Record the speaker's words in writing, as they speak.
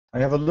I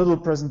have a little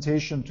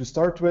presentation to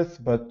start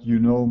with, but you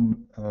know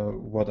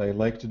what I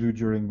like to do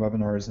during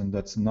webinars, and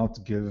that's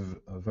not give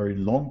very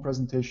long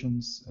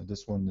presentations.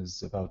 This one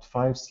is about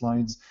 5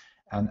 slides,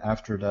 and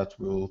after that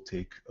we'll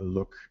take a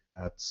look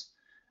at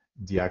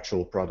the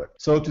actual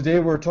product. So today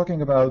we're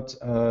talking about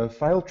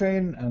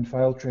FileTrain, and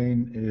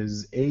FileTrain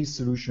is a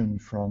solution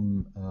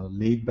from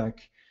Laidback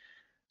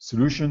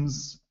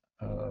Solutions.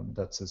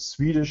 That's a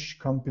Swedish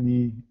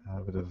company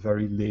with a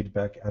very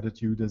laid-back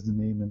attitude, as the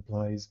name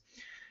implies.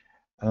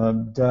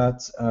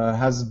 That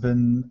has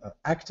been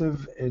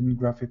active in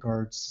graphic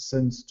arts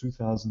since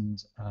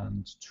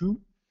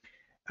 2002.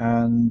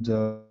 And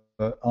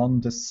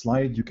on this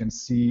slide, you can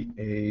see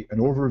an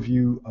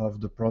overview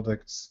of the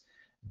products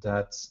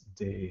that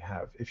they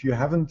have. If you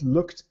haven't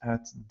looked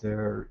at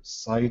their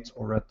site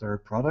or at their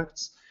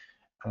products,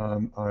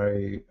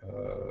 I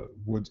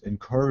would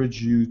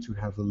encourage you to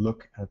have a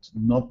look at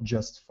not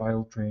just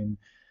FileTrain,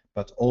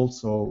 but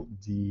also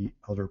the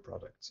other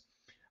products.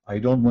 I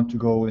don't want to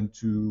go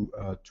into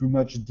too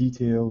much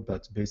detail,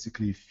 but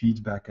basically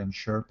Feedback and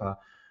Sherpa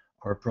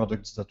are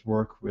products that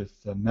work with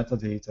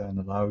metadata and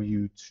allow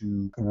you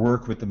to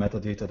work with the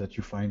metadata that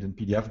you find in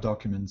PDF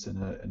documents in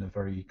a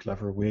very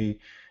clever way.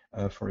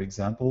 For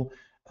example,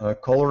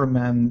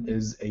 Colorman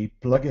is a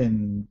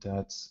plugin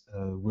that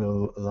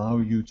will allow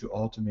you to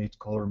automate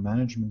color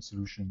management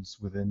solutions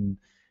within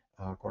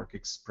Quark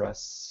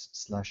Express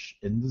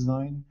 /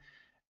 InDesign.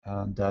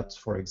 That,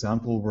 for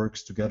example,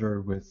 works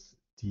together with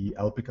the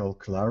Alpical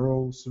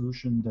Claro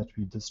solution that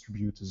we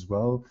distribute as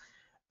well.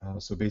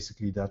 So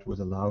basically that would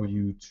allow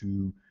you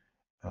to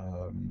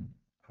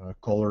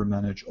color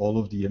manage all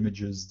of the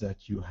images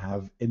that you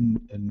have in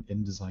an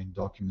InDesign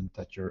document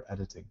that you're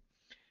editing,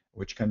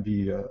 which can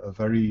be a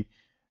very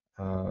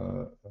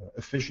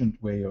efficient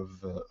way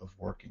of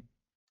working.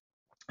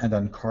 And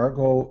then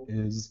Cargo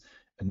is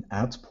an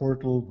ad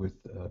portal with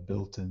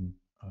built-in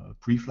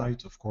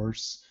pre-flight, of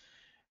course,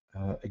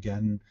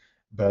 again,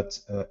 but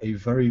a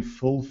very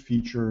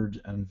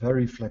full-featured and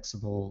very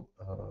flexible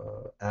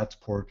ad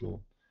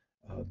portal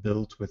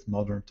built with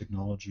modern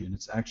technology. And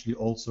it's actually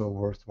also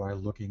worthwhile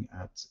looking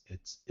at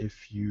it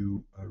if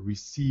you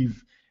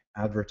receive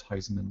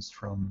advertisements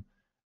from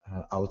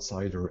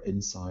outside or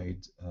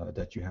inside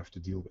that you have to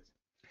deal with.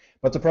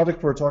 But the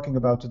product we're talking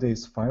about today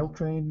is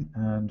FileTrain,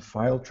 and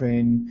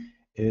FileTrain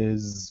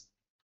is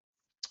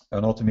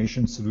an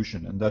automation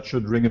solution, and that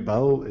should ring a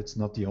bell. It's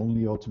not the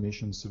only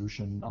automation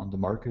solution on the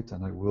market,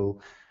 and I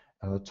will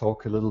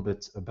talk a little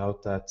bit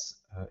about that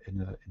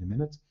in a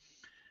minute.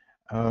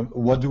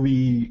 What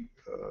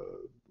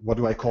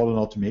do I call an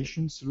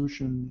automation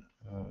solution,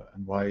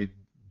 and why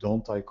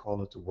don't I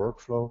call it a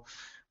workflow?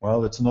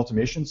 Well, it's an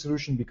automation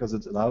solution because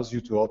it allows you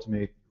to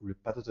automate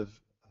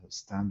repetitive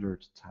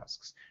standard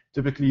tasks.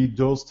 Typically,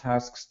 those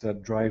tasks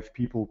that drive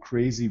people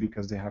crazy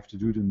because they have to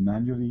do them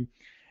manually,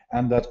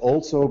 and that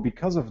also,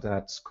 because of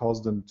that,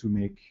 cause them to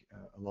make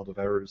a lot of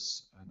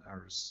errors, and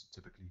errors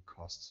typically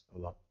cost a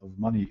lot of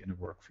money in a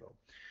workflow.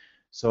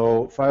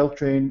 So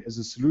FileTrain is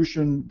a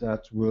solution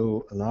that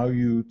will allow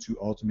you to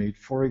automate,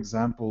 for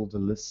example, the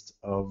list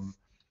of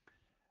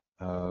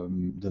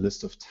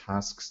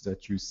tasks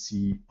that you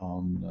see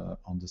on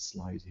the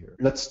slide here.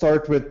 Let's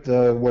start with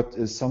what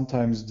is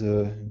sometimes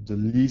the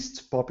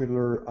least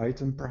popular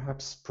item,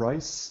 perhaps,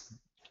 price.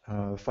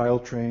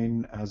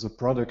 FileTrain as a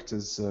product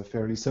is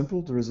fairly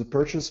simple. There is a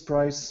purchase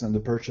price, and the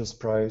purchase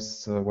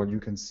price, well, you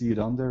can see it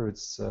on there.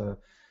 It's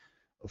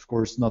of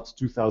course not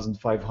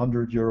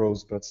 2,500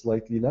 euros, but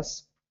slightly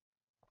less,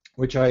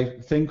 which I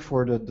think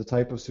for the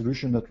type of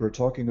solution that we're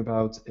talking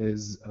about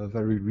is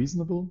very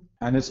reasonable.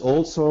 And it's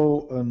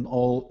also an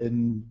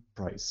all-in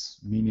price,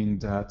 meaning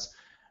that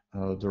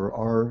there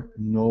are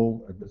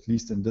no, at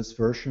least in this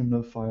version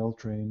of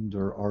FileTrain,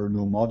 there are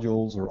no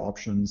modules or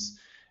options.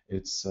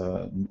 It's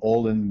an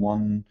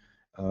all-in-one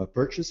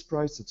purchase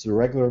price. It's a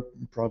regular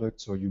product,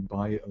 so you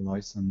buy a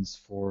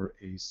license for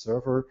a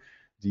server.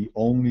 The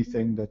only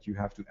thing that you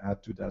have to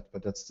add to that,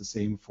 but that's the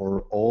same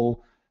for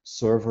all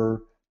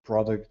server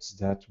products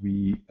that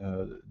we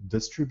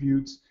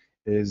distribute,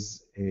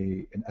 is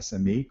an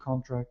SMA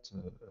contract,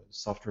 a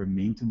software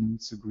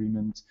maintenance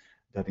agreement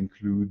that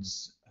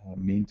includes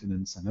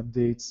maintenance and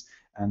updates,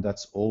 and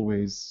that's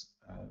always,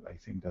 I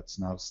think that's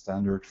now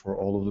standard for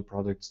all of the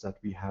products that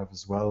we have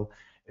as well.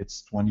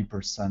 It's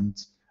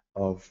 20%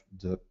 of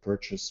the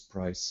purchase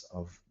price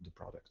of the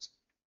product.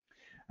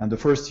 And the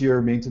first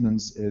year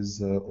maintenance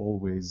is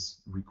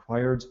always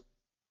required.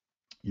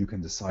 You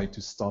can decide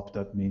to stop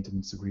that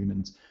maintenance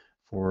agreement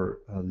for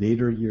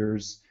later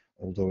years,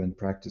 although in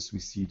practice we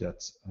see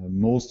that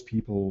most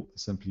people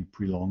simply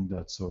prolong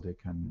that so they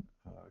can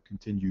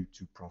continue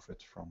to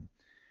profit from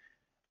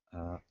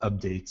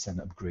updates and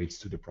upgrades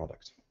to the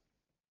product.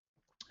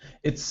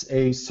 It's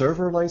a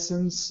server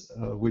license,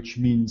 which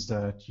means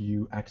that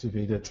you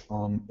activate it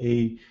on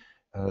a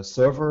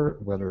server,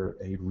 whether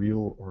a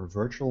real or a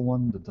virtual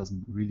one. That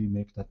doesn't really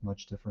make that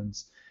much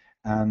difference.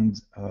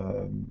 And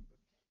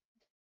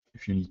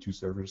if you need 2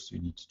 servers, you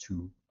need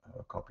 2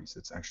 copies.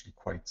 It's actually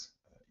quite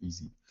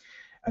easy.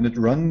 And it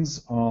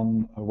runs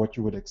on what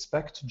you would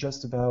expect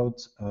just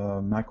about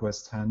Mac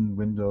OS X,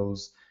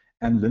 Windows,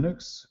 and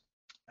Linux.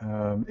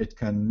 It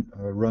can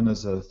run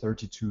as a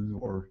 32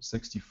 or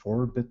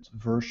 64-bit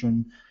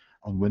version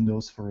on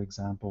Windows, for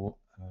example,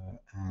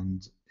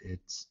 and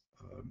it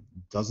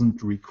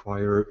doesn't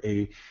require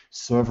a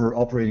server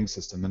operating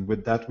system. And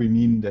with that, we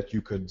mean that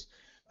you could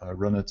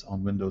run it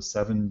on Windows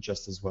 7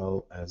 just as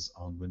well as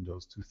on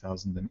Windows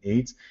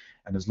 2008.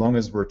 And as long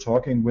as we're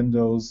talking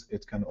Windows,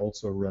 it can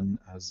also run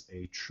as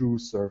a true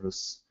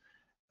service,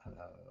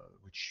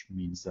 which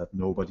means that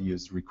nobody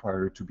is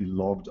required to be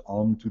logged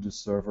on to the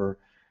server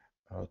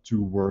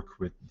to work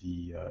with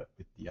the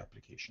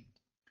application.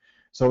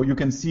 So you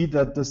can see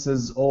that this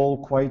is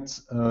all quite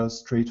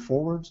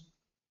straightforward,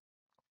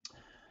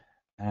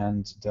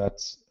 and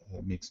that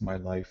makes my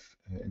life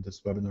in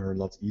this webinar a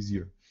lot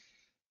easier.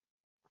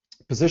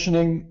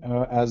 Positioning,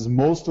 as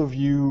most of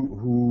you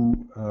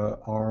who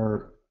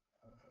are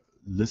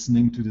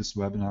listening to this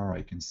webinar,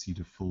 I can see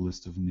the full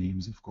list of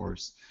names, of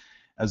course.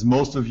 As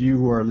most of you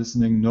who are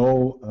listening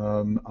know,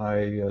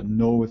 I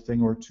know a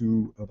thing or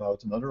two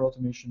about another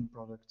automation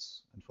product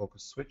and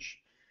Focus Switch.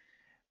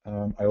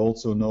 I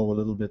also know a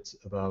little bit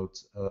about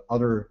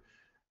other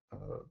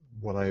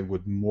what I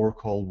would more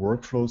call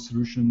workflow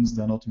solutions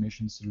than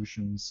automation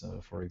solutions.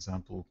 For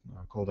example,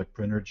 Codec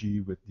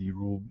Prinergy with the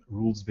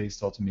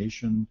rules-based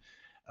automation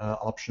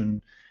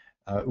option.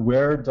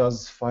 Where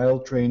does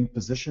FileTrain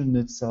position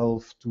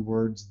itself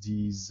towards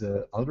these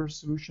other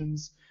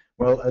solutions?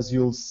 Well, as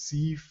you'll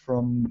see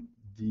from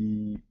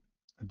the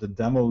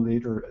demo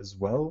later as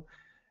well,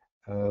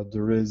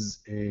 there is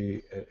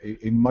a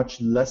much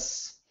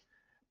less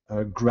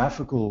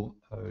graphical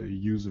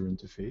user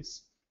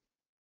interface.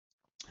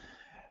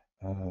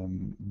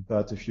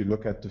 But if you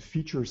look at the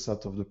feature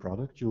set of the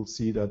product, you'll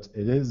see that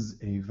it is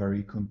a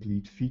very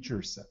complete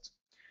feature set.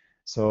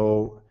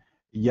 So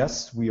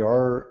yes, we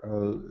are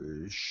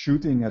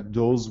shooting at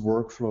those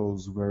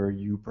workflows where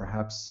you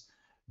perhaps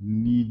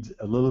need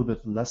a little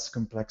bit less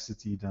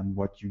complexity than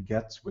what you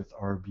get with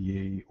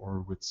RBA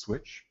or with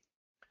Switch,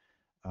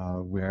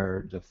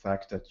 where the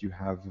fact that you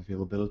have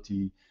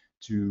availability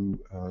to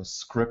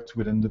script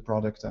within the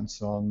product and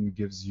so on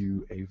gives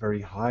you a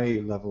very high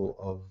level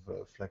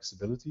of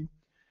flexibility.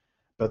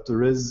 But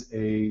there is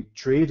a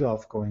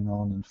trade-off going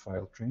on in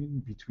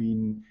FileTrain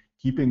between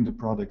keeping the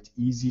product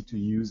easy to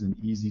use and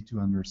easy to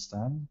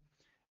understand,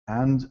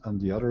 and on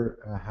the other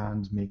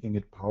hand, making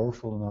it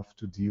powerful enough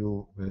to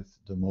deal with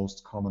the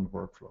most common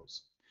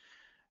workflows.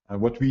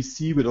 What we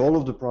see with all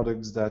of the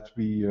products that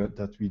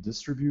we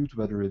distribute,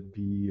 whether it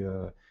be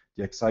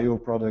the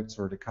XIO products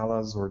or the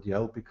CALAs or the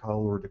LPCAL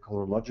or the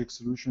ColorLogic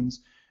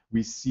solutions,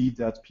 we see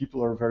that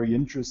people are very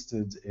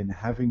interested in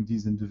having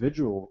these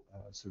individual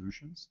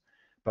solutions,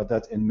 but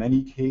that in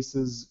many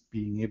cases,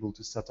 being able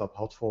to set up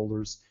hot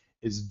folders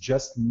is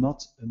just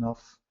not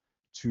enough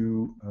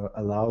to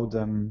allow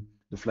them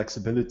the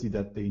flexibility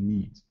that they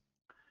need.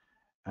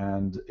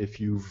 And if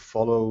you've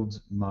followed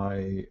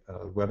my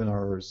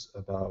webinars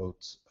about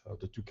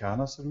the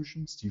Tucana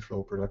solutions,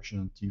 T-Flow Production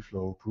and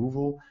T-Flow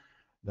Approval,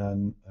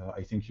 then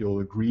I think you'll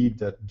agree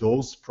that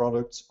those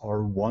products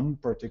are one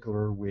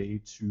particular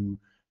way to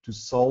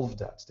solve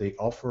that. They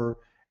offer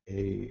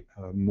a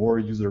more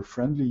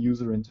user-friendly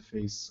user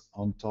interface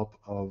on top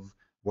of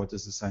what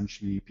is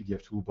essentially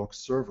PDF Toolbox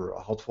Server,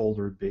 a hot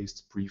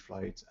folder-based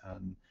pre-flight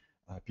and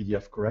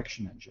PDF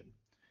correction engine.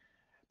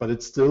 But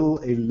it's still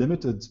a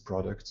limited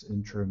product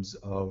in terms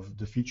of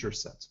the feature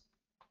set.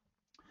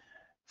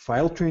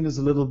 FileTrain is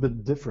a little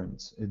bit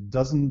different. It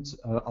doesn't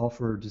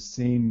offer the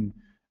same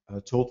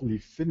totally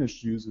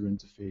finished user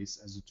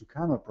interface as the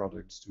Tucana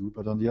products do,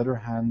 but on the other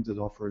hand, it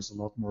offers a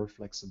lot more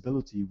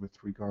flexibility with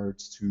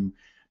regards to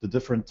the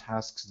different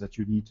tasks that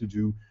you need to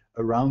do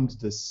around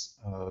this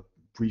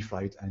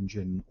pre-flight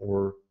engine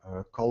or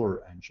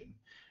color engine.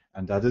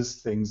 And that is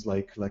things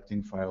like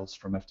collecting files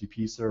from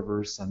FTP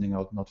servers, sending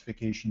out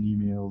notification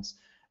emails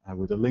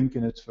with a link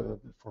in it,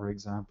 for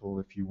example,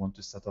 if you want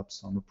to set up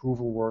some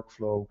approval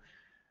workflow,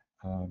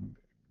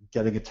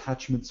 getting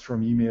attachments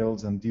from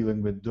emails and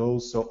dealing with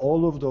those. So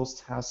all of those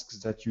tasks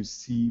that you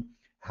see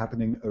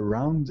happening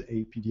around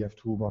a PDF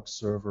Toolbox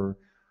server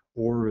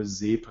or a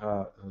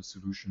Zebra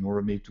solution or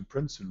a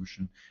made-to-print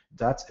solution,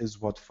 that is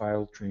what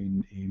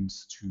FileTrain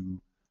aims to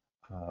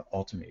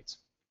automate.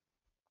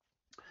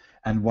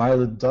 And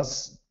while it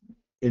does,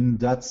 in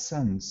that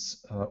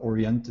sense,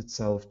 orient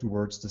itself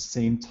towards the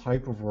same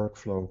type of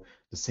workflow,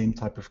 the same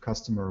type of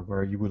customer,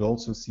 where you would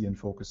also see in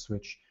Focus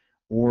Switch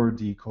or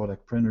the Codec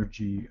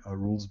Prinergy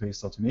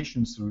rules-based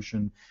automation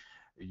solution,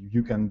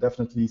 you can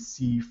definitely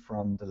see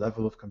from the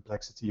level of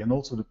complexity and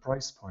also the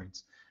price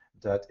point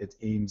that it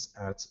aims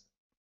at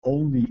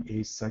only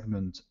a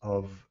segment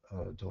of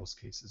those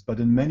cases. But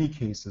in many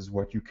cases,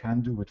 what you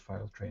can do with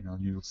FileTrain,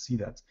 and you'll see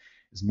that,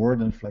 is more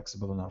than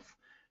flexible enough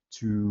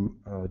to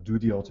do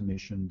the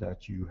automation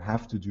that you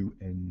have to do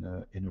in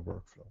a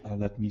workflow.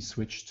 Let me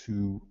switch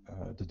to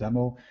the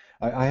demo.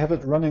 I have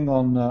it running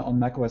on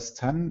macOS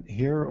 10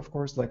 here. Of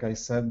course, like I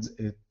said,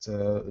 it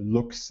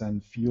looks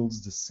and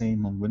feels the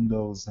same on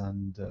Windows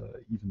and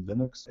even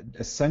Linux.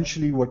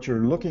 Essentially, what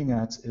you're looking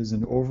at is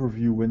an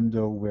overview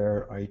window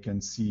where I can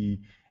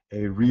see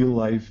a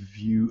real-life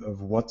view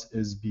of what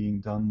is being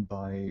done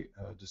by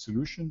the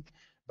solution,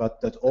 but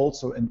that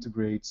also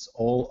integrates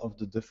all of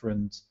the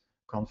different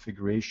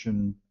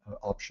configuration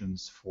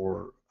options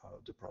for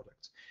the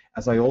product.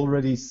 As I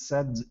already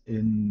said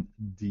in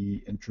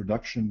the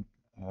introduction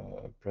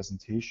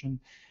presentation,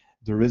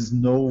 there is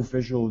no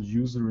visual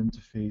user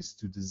interface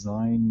to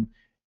design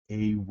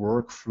a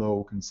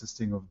workflow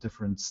consisting of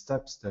different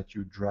steps that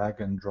you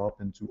drag and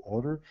drop into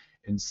order.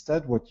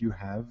 Instead, what you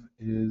have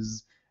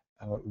is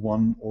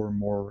one or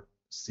more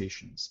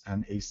stations.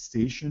 And a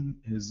station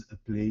is a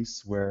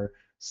place where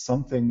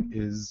something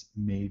is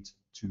made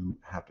to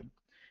happen.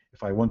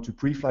 If I want to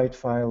pre-flight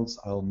files,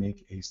 I'll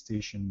make a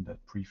station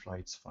that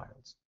pre-flights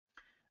files.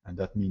 And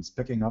that means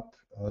picking up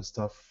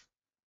stuff,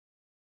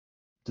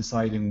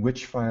 deciding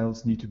which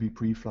files need to be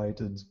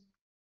pre-flighted,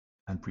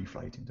 and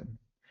pre-flighting them.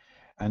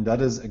 And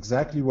that is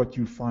exactly what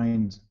you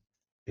find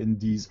in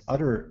these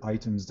other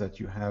items that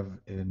you have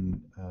in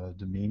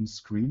the main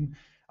screen.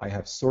 I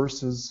have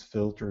sources,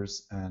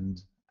 filters, and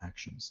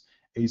actions.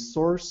 A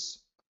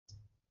source,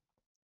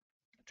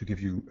 to give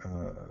you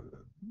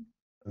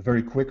a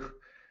very quick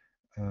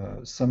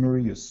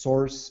summary, a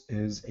source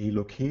is a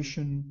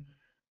location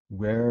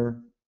where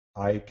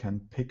I can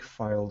pick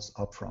files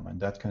up from, and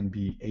that can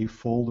be a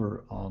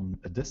folder on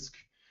a disk.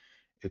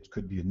 It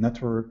could be a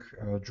network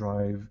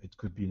drive, it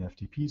could be an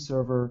FTP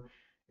server,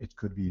 it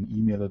could be an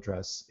email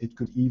address, it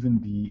could even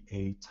be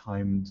a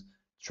timed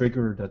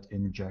trigger that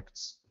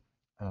injects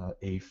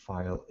a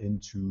file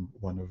into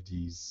one of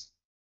these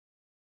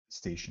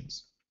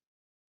stations.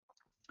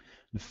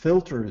 The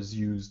filter is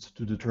used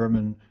to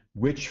determine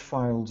which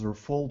files or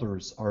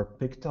folders are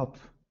picked up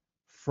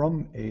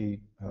from a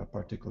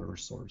particular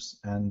source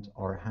and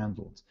are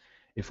handled.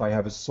 If I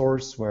have a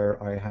source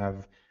where I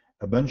have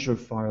a bunch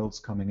of files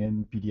coming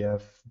in,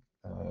 PDF,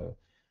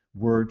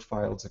 Word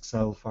files,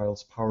 Excel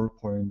files,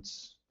 PowerPoint,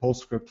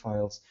 PostScript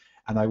files,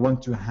 and I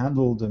want to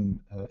handle them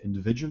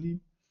individually,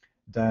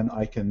 then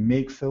I can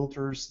make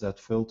filters that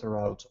filter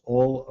out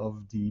all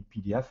of the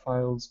PDF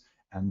files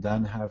and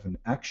then have an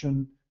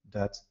action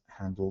that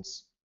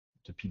handles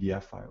the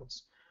PDF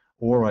files.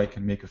 Or I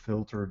can make a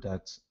filter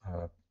that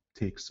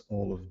takes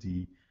all of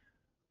the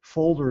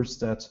folders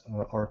that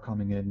are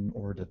coming in,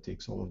 or that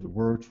takes all of the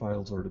Word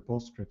files or the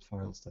PostScript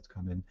files that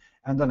come in,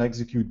 and then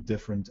execute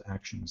different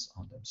actions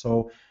on them.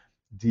 So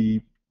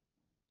the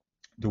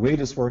way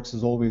this works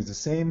is always the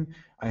same.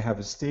 I have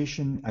a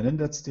station, and in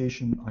that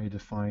station I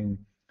define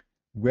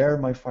where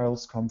my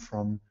files come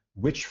from,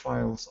 which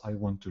files I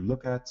want to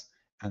look at,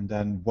 and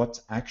then what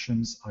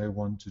actions I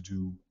want to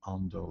do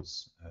on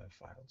those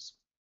files.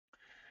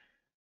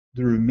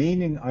 The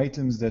remaining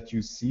items that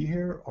you see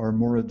here are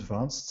more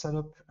advanced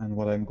setup, and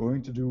what I'm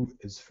going to do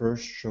is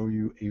first show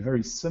you a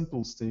very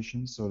simple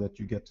station so that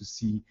you get to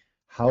see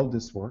how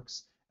this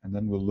works, and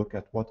then we'll look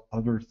at what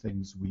other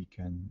things we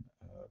can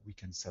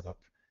set up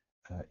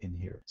in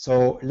here.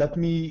 So let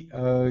me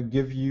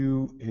give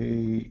you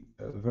a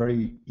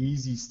very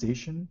easy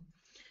station.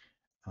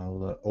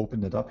 I'll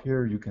open it up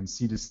here. You can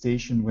see the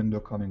station window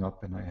coming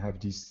up, and I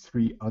have these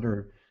three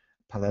other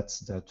palettes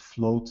that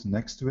float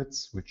next to it,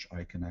 which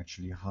I can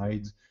actually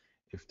hide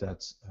if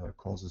that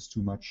causes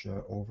too much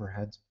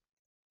overhead.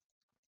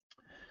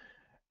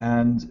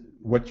 And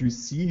what you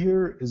see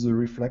here is a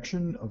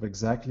reflection of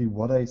exactly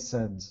what I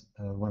said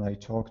when I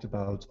talked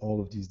about all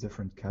of these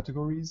different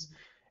categories.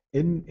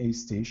 In a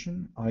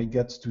station, I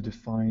get to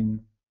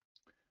define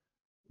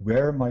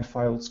where my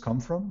files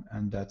come from,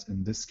 and that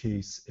in this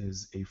case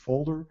is a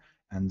folder.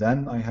 And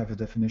then I have a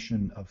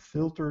definition of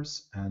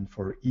filters, and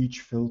for each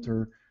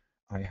filter,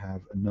 I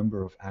have a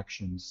number of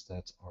actions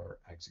that are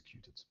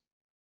executed.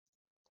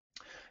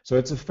 So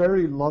it's a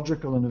very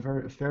logical and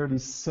a fairly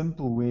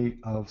simple way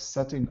of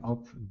setting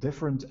up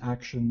different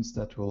actions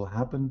that will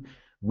happen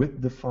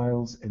with the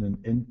files in an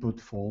input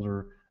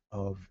folder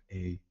of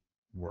a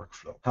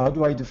workflow. How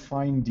do I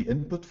define the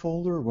input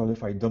folder? Well,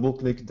 if I double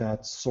click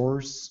that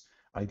source,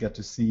 I get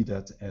to see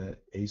that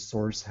a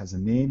source has a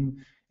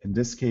name. In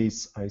this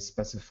case, I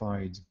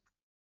specified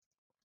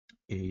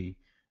an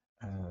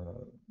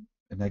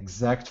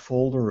exact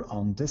folder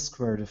on disk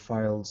where the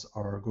files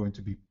are going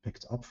to be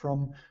picked up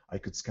from. I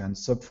could scan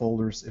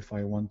subfolders if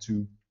I want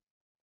to.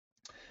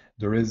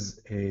 There is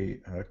a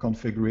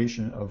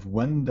configuration of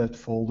when that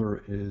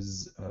folder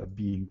is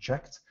being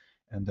checked,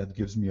 and that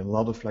gives me a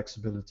lot of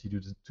flexibility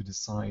to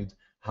decide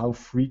how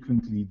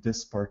frequently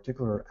this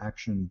particular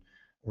action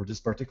or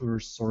this particular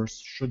source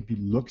should be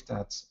looked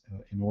at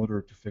in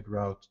order to figure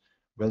out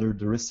whether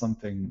there is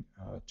something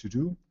to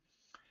do.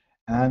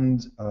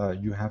 And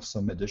you have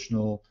some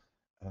additional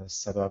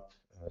setup,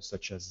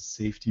 such as a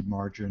safety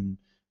margin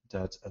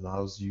that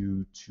allows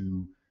you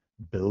to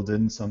build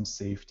in some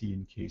safety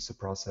in case a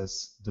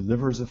process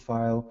delivers a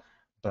file,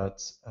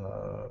 but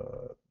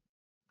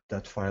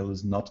that file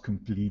is not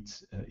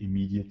complete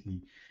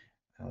immediately.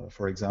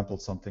 For example,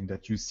 something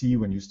that you see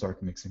when you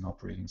start mixing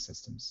operating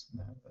systems.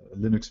 A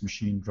Linux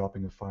machine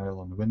dropping a file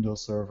on the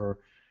Windows server,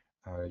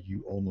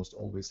 you almost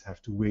always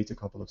have to wait a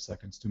couple of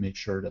seconds to make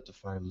sure that the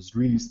file is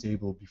really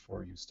stable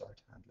before you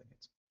start handling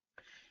it.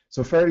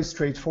 So fairly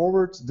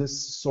straightforward.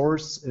 This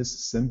source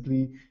is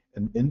simply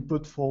an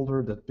input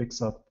folder that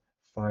picks up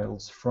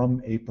files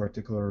from a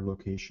particular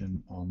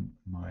location on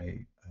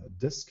my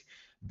disk.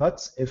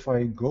 But if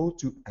I go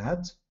to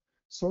add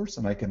source,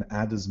 and I can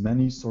add as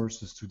many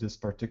sources to this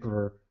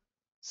particular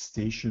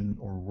station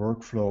or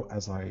workflow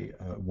as I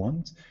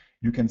want,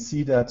 you can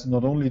see that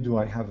not only do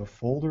I have a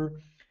folder,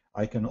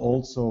 I can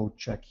also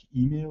check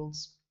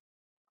emails.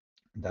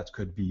 That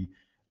could be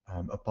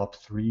a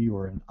POP3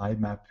 or an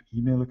IMAP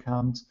email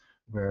account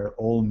where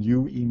all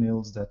new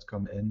emails that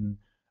come in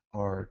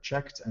are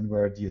checked and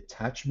where the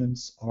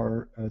attachments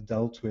are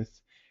dealt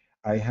with.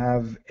 I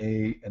have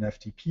an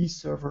FTP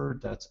server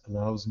that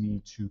allows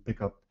me to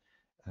pick up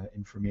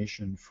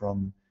information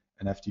from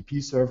an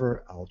FTP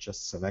server. I'll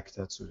just select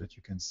that so that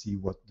you can see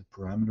what the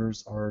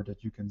parameters are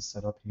that you can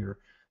set up here.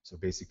 So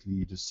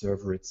basically the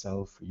server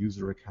itself,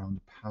 user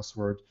account,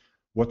 password,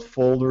 what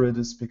folder it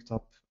is picked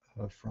up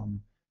from,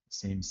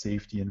 same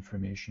safety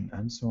information,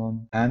 and so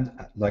on. And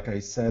like I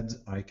said,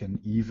 I can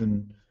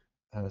even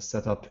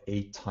set up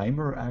a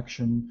timer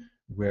action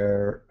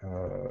where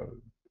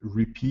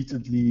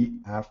repeatedly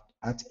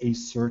at a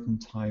certain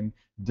time,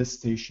 this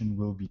station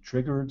will be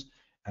triggered.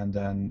 And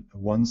then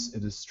once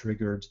it is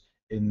triggered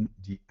in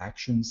the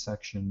action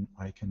section,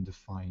 I can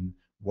define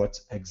what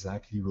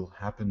exactly will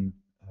happen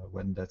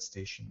when that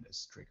station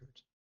is triggered.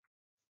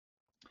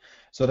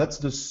 So that's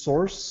the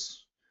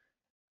source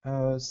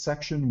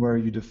section where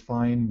you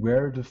define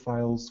where the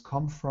files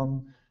come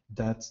from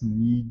that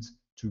need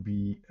to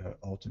be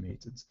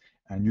automated.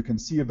 And you can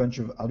see a bunch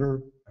of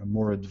other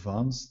more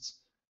advanced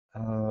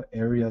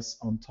areas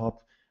on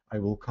top. I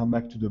will come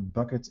back to the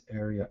bucket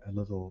area a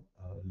little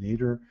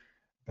later,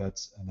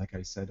 but like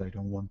I said, I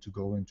don't want to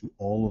go into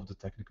all of the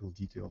technical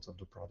details of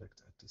the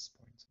product at this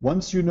point.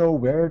 Once you know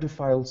where the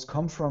files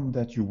come from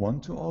that you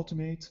want to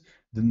automate,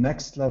 the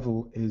next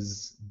level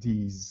is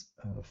these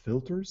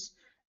filters.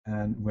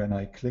 And when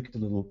I click the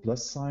little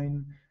plus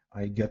sign,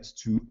 I get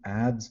to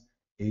add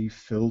a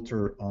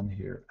filter on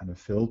here. And a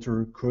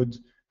filter could,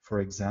 for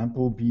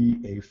example, be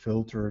a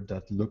filter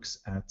that looks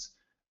at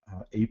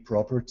a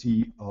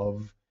property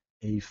of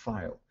a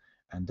file.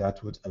 And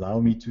that would allow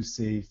me to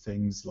say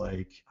things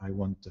like, I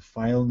want the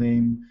file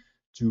name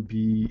to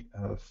be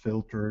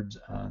filtered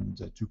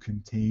and to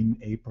contain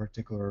a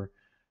particular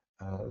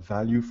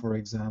value, for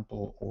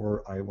example,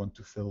 or I want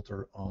to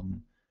filter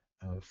on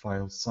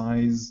file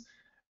size.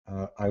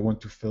 I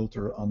want to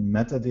filter on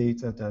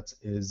metadata that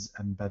is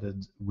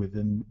embedded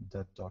within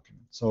that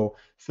document. So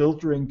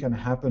filtering can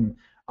happen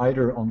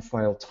either on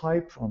file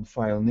type, on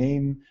file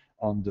name,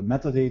 on the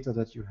metadata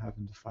that you have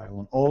in the file,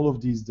 on all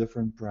of these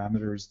different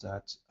parameters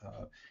that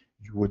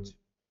you would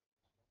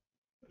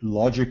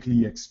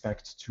logically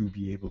expect to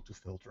be able to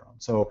filter on.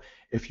 So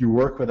if you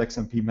work with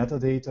XMP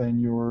metadata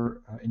in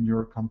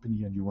your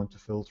company and you want to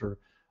filter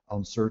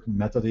on certain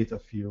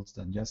metadata fields,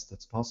 then yes,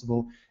 that's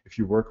possible. If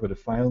you work with a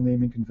file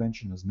naming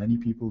convention, as many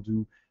people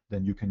do,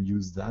 then you can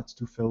use that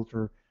to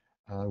filter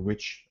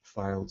which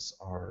files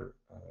are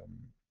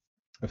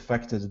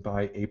affected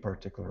by a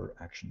particular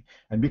action.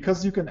 And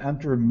because you can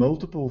enter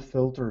multiple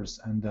filters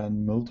and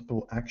then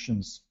multiple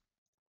actions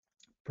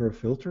per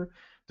filter,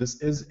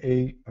 this is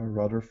a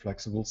rather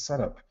flexible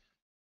setup.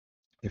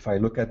 If I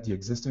look at the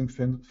existing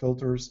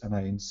filters and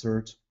I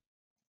insert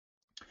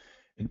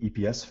an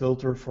EPS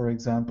filter, for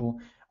example,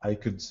 I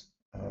could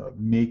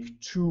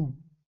make two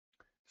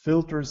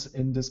filters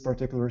in this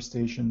particular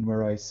station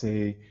where I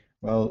say,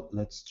 well,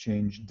 let's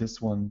change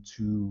this one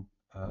to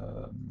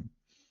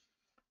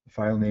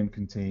file name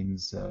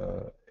contains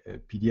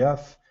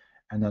PDF.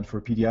 And then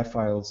for PDF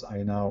files,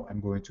 I'm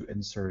going to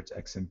insert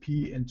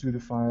XMP into the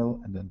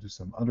file and then do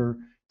some other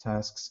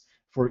tasks.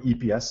 For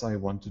EPS, I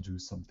want to do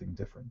something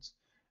different.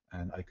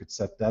 And I could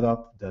set that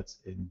up that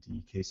in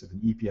the case of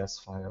an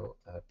EPS file,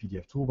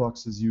 PDF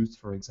Toolbox is used,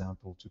 for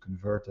example, to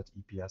convert that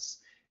EPS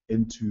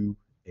into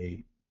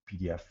a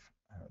PDF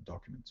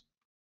document.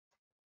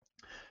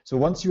 So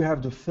once you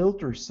have the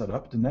filter set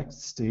up, the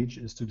next stage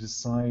is to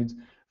decide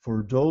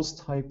for those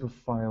type of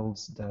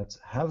files that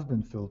have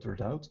been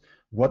filtered out,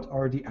 what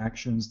are the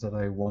actions that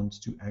I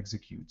want to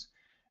execute?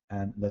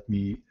 And let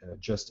me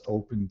just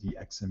open the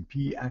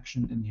XMP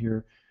action in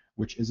here,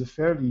 which is a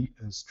fairly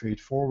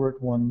straightforward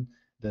one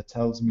that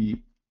tells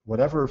me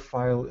whatever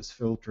file is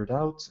filtered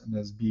out and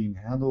is being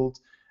handled,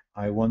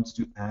 I want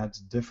to add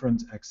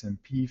different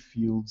XMP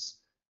fields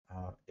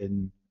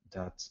in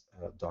that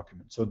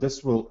document. So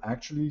this will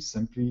actually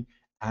simply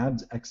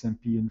add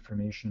XMP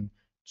information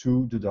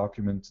to the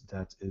document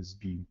that is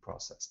being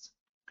processed,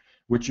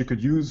 which you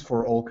could use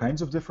for all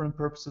kinds of different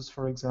purposes,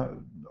 for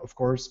example, of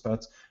course,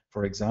 but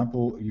for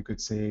example, you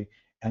could say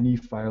any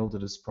file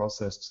that is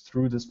processed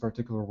through this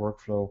particular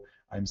workflow,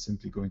 I'm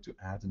simply going to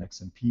add an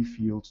XMP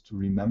field to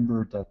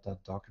remember that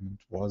that document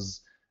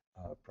was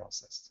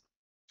processed.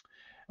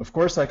 Of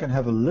course, I can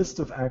have a list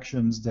of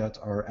actions that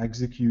are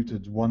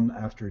executed one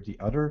after the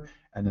other,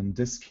 and in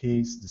this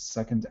case, the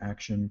second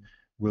action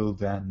will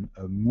then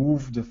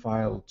move the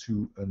file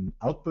to an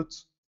output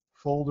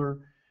folder,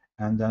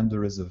 and then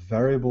there is a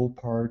variable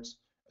part,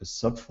 a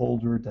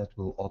subfolder that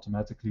will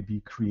automatically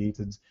be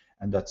created,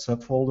 and that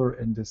subfolder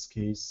in this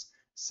case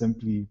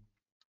simply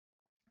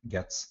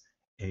gets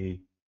an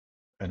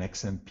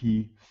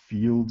XMP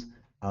field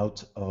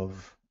out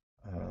of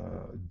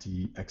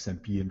the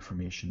XMP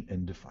information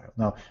in the file.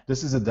 Now,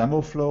 this is a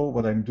demo flow.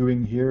 What I'm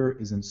doing here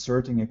is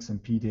inserting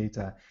XMP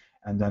data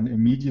and then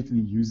immediately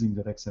using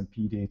that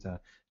XMP data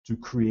to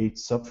create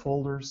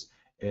subfolders.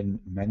 In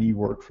many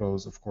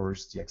workflows, of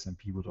course, the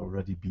XMP would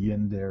already be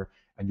in there,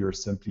 and you're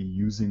simply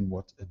using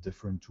what a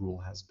different tool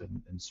has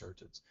been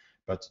inserted.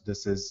 But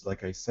this is,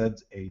 like I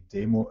said, a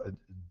demo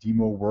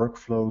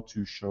workflow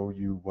to show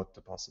you what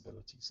the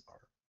possibilities are.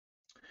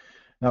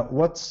 Now,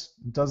 what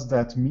does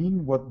that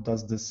mean? What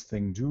does this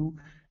thing do?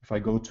 If I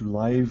go to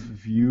live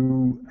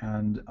view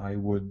and I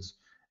would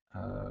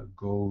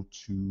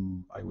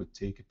I would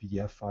take a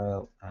PDF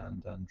file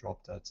and then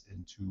drop that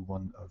into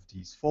one of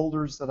these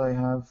folders that I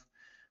have.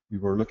 We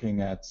were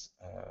looking at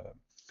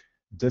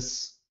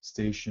this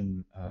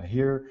station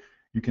here.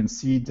 You can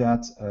see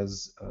that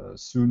as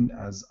soon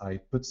as I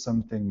put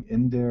something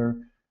in there,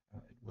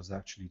 it was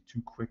actually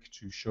too quick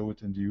to show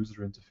it in the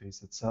user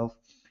interface itself.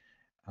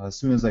 As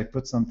soon as I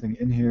put something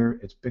in here,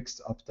 it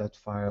picks up that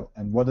file,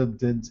 and what it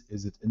did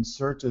is it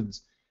inserted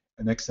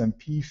an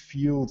XMP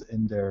field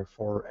in there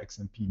for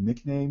XMP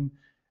nickname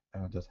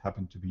that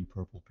happened to be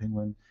Purple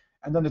Penguin,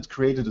 and then it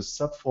created a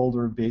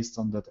subfolder based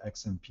on that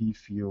XMP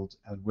field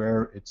and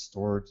where it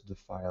stored the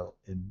file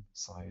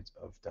inside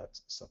of that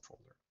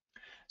subfolder.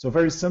 So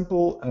very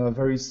simple,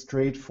 very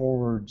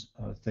straightforward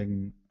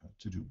thing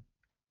to do.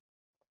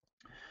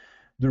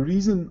 The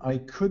reason I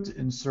could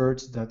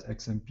insert that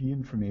XMP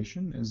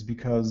information is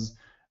because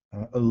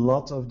a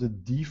lot of the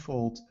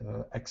default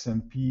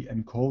XMP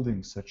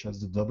encoding, such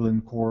as the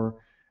Dublin core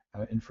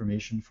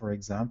information, for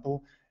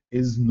example,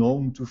 is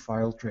known to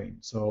FileTrain.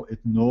 So it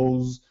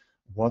knows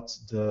what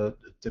the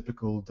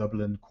typical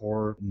Dublin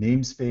core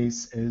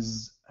namespace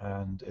is,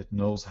 and it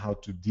knows how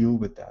to deal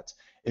with that.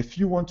 If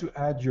you want to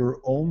add your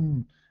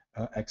own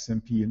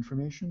XMP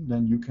information,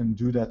 then you can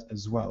do that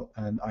as well.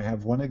 And I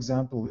have one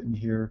example in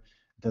here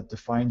that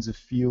defines a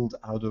field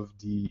out of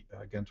the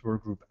Ghent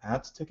workgroup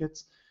add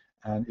tickets.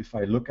 And if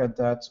I look at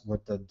that,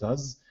 what that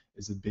does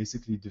is it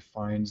basically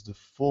defines the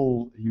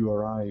full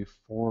URI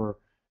for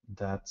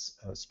that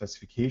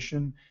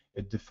specification.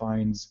 It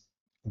defines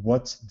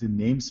what the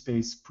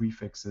namespace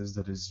prefix is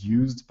that is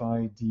used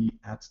by the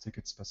add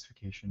ticket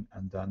specification,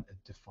 and then it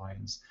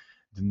defines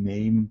the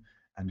name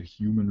and the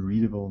human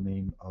readable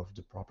name of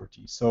the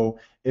property. So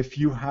if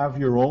you have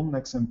your own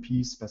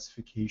XMP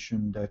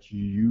specification that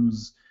you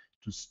use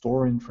to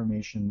store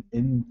information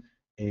in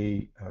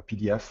a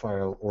PDF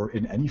file or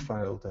in any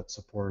file that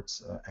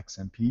supports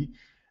XMP,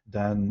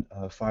 then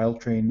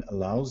FileTrain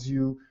allows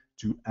you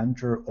to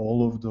enter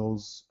all of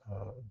those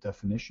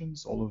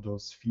definitions, all of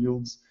those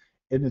fields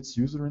in its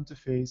user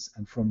interface.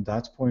 And from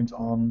that point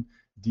on,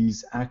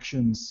 these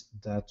actions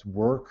that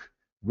work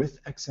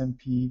with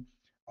XMP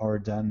are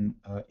then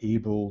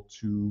able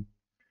to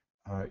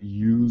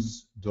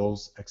use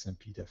those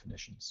XMP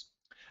definitions.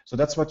 So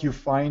that's what you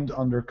find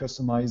under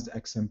customized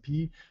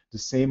XMP. The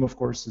same, of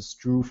course, is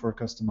true for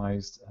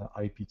customized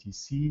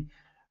IPTC,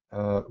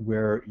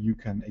 where you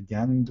can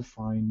again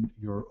define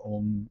your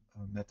own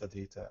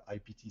metadata,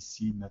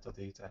 IPTC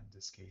metadata, in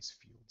this case,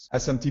 fields.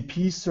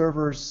 SMTP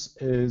servers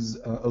is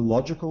a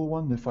logical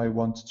one. If I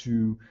want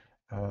to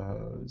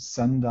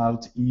send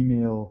out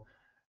email,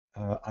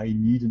 I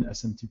need an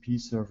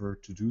SMTP server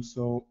to do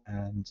so,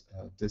 and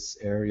this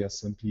area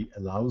simply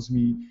allows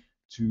me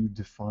to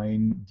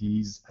define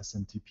these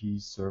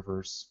SMTP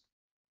servers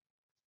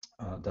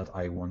that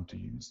I want to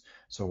use.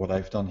 So what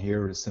I've done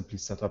here is simply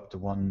set up the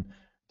one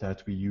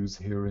that we use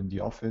here in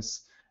the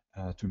office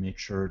to make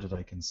sure that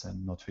I can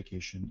send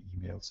notification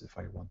emails if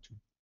I want to.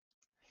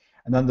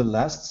 And then the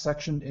last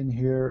section in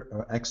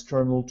here,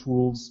 external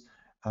tools,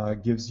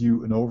 gives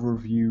you an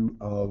overview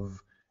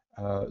of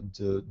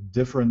the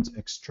different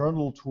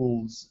external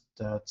tools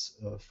that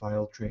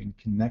FileTrain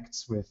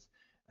connects with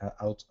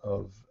out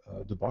of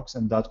the box,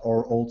 and that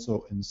are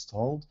also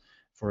installed.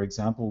 For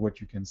example,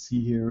 what you can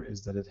see here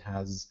is that it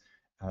has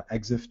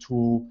EXIF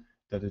tool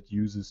that it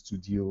uses to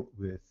deal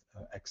with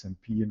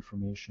XMP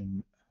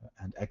information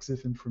and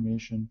EXIF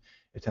information.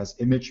 It has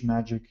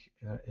ImageMagick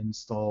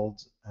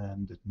installed,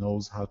 and it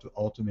knows how to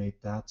automate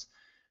that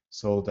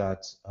so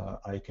that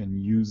I can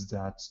use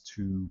that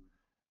to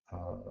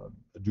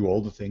do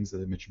all the things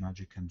that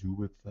ImageMagick can do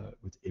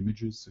with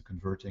images, so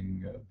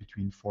converting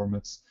between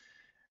formats,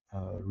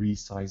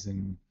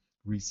 resizing,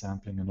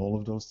 resampling, and all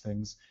of those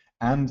things.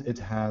 And it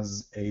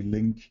has a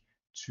link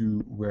to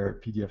where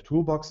PDF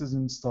Toolbox is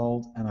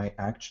installed, and I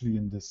actually,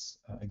 in this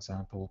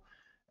example,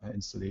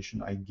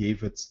 installation, I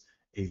gave it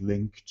a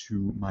link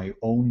to my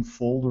own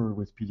folder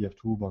with PDF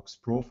Toolbox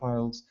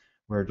profiles,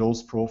 where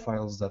those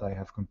profiles that I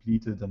have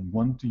completed and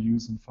want to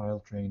use in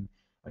FileTrain,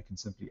 I can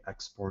simply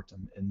export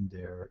them in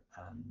there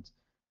and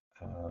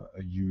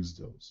use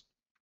those.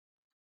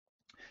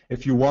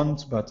 If you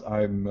want, but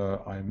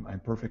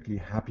I'm perfectly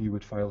happy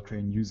with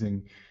FileTrain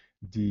using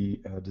the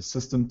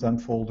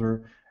system10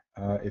 folder.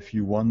 If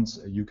you want,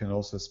 you can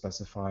also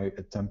specify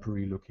a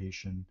temporary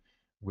location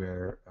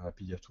where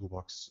PDF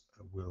Toolbox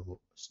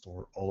will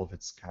store all of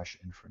its cache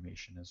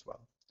information as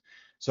well.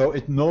 So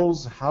it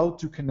knows how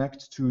to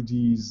connect to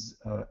these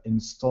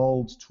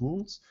installed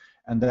tools,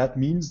 and that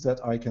means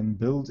that I can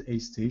build a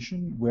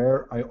station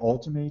where I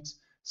automate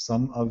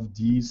some of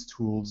these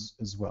tools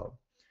as well.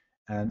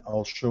 And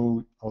I'll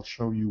show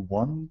you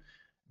one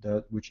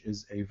which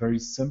is a very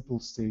simple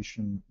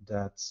station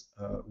that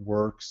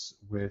works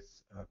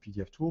with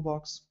PDF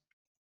Toolbox.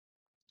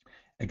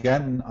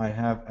 Again, I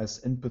have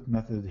as input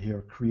method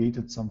here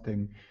created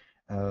something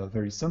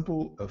very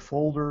simple, a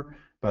folder,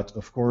 but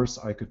of course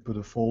I could put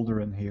a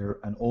folder in here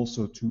and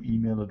also 2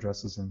 email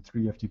addresses and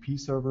 3 FTP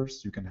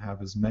servers. You can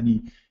have as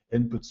many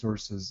input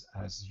sources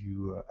as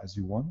you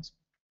want.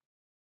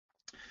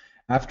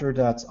 After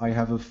that, I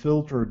have a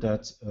filter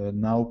that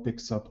now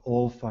picks up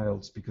all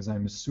files, because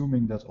I'm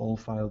assuming that all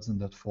files in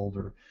that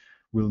folder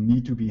will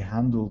need to be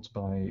handled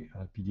by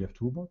PDF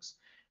Toolbox.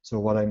 So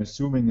what I'm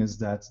assuming is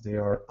that they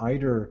are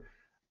either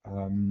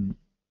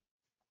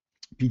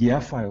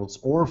PDF files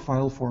or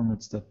file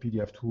formats that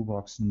PDF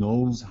Toolbox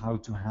knows how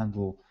to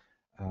handle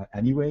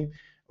anyway.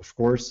 Of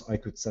course, I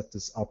could set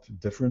this up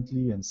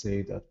differently and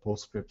say that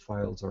PostScript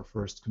files are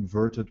first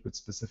converted with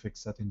specific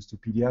settings to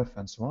PDF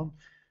and so on.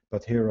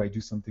 But here I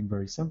do something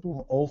very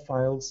simple. All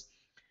files,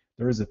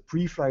 there is a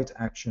pre-flight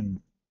action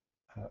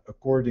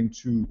according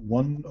to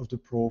one of the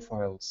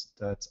profiles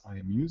that I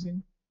am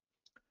using.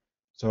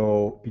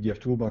 So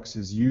PDF Toolbox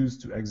is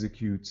used to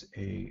execute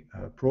a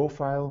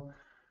profile.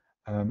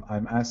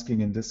 I'm asking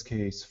in this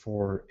case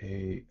for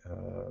a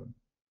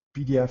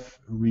PDF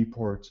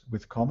report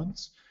with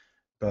comments,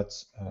 but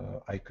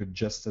I could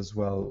just as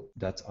well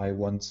that I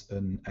want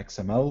an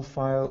XML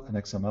file, an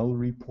XML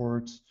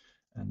report,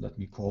 and let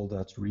me call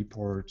that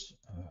report,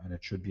 and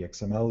it should be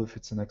XML if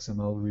it's an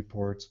XML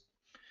report.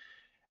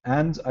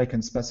 And I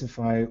can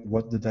specify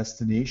what the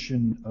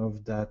destination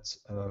of that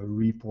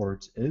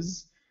report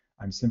is.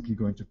 I'm simply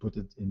going to put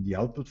it in the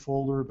output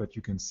folder, but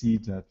you can see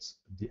that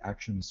the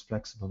action is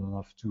flexible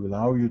enough to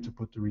allow you to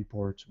put the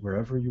report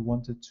wherever you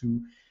want it to.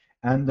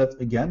 And that,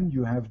 again,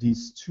 you have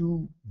these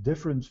 2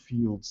 different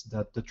fields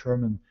that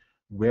determine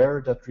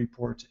where that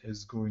report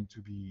is going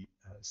to be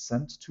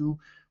sent to.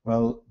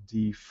 Well,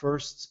 the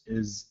first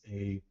is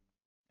in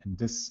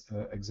this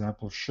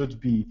example,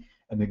 should be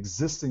an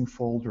existing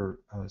folder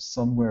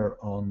somewhere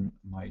on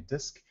my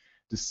disk.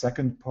 The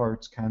second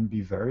part can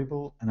be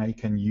variable, and I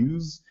can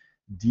use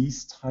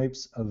these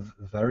types of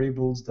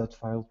variables that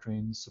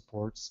FileTrain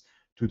supports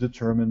to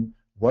determine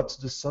what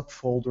the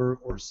subfolder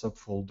or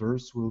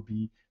subfolders will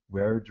be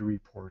where the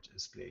report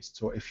is placed.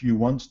 So if you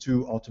want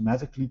to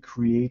automatically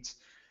create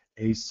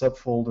a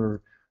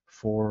subfolder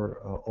for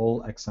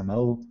all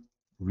XML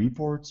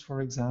reports,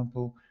 for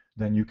example,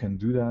 then you can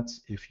do that.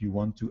 If you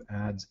want to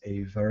add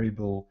a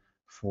variable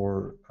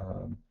for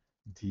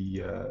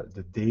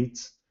the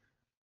date,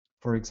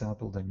 for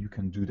example, then you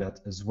can do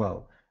that as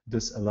well.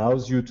 This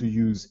allows you to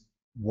use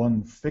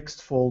one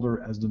fixed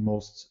folder as the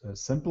most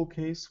simple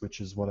case, which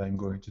is what I'm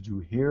going to do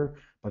here,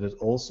 but it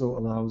also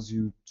allows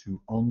you to,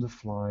 on the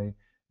fly,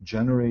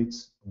 generate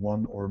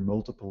one or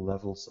multiple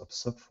levels of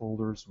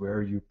subfolders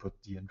where you put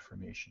the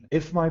information.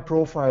 If my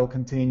profile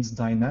contains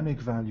dynamic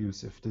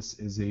values, if this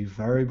is a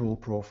variable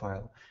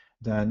profile,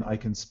 then I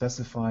can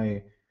specify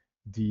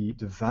the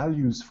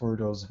values for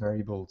those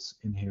variables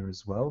in here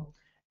as well.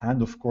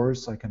 And of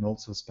course, I can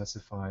also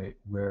specify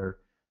where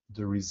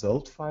the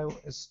result file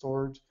is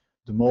stored.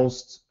 The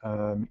most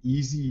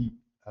easy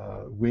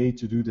way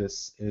to do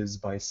this is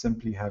by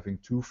simply having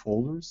 2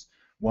 folders.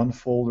 One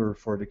folder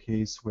for the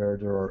case where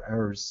there are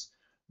errors,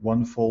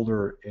 one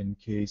folder in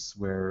case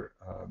where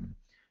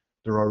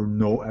there are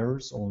no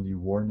errors, only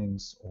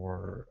warnings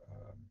or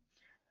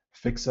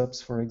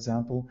fix-ups, for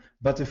example.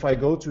 But if I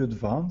go to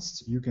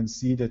advanced, you can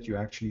see that you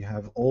actually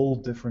have all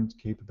different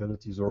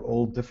capabilities or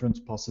all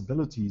different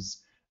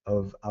possibilities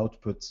of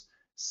output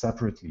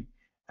separately.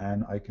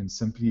 And I can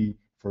simply,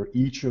 for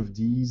each of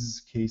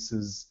these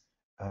cases,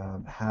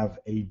 have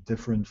a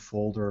different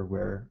folder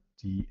where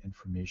the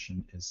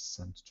information is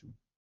sent to.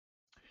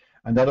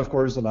 And that, of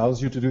course, allows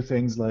you to do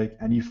things like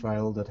any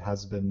file that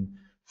has been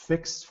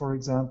fixed, for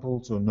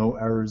example, so no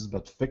errors,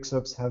 but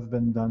fix-ups have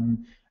been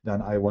done,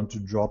 then I want to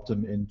drop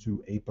them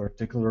into a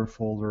particular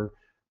folder,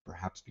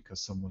 perhaps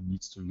because someone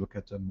needs to look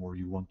at them or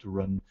you want to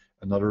run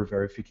another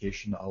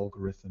verification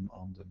algorithm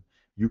on them.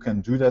 You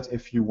can do that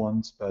if you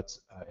want, but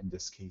in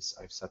this case,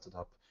 I've set it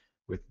up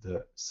with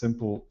the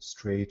simple,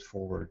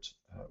 straightforward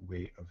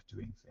way of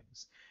doing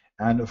things.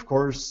 And of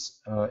course,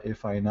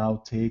 if I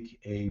now take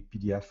a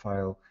PDF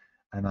file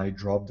and I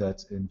drop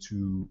that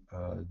into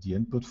the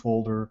input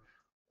folder,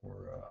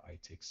 I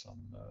take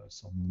some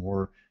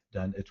more,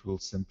 then it will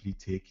simply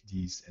take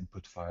these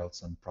input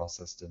files and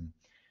process them.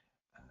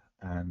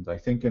 And I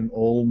think in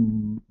all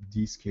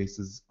these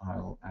cases,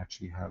 I'll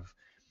actually have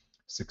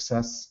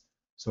success.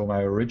 So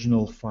my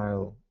original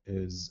file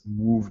is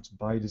moved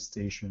by the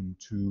station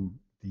to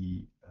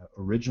the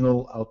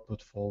original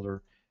output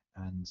folder,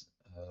 and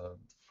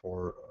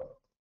for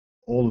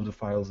all of the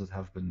files that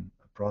have been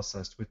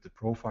processed with the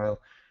profile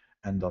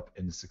end up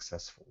in the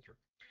success folder.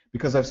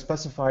 Because I've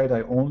specified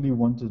I only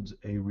wanted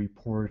a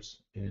report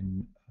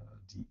in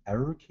the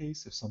error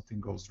case. If something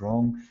goes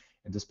wrong,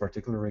 in this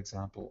particular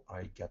example,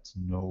 I get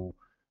no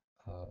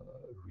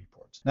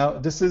report. Now,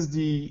 this is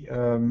the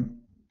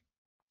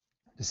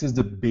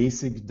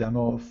basic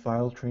demo of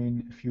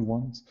FileTrain if you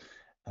want.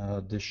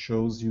 This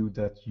shows you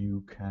that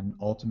you can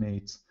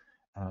automate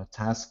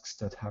tasks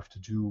that have to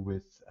do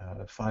with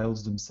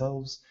files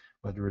themselves,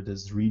 whether it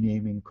is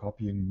renaming,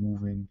 copying,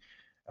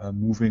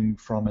 moving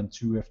from and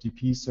to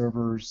FTP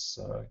servers,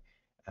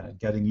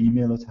 getting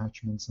email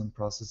attachments and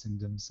processing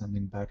them,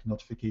 sending back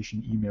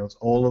notification emails.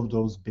 All of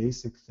those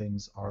basic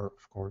things are,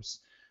 of course,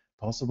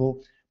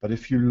 possible. But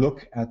if you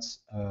look at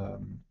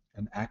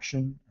an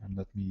action, and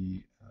let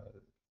me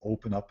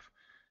open up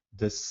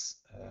this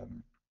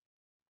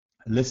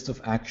list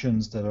of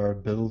actions that are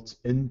built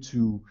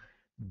into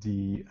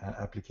the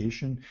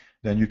application,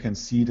 then you can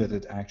see that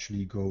it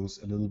actually goes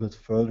a little bit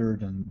further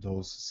than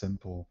those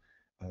simple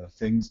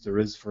things. There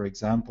is, for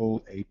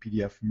example, a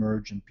PDF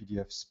merge and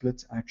PDF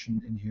split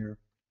action in here.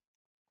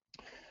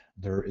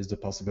 There is the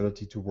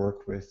possibility to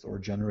work with or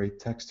generate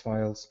text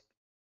files.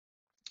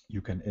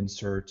 You can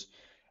insert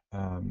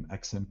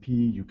XMP,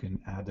 you can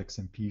add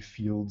XMP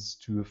fields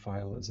to a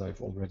file, as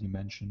I've already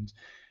mentioned.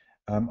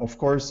 Of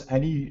course,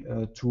 any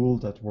tool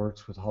that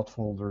works with hot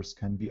folders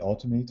can be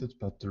automated,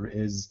 but there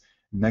is,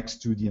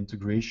 next to the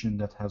integration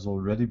that has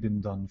already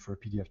been done for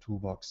PDF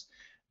Toolbox,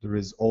 there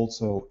is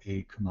also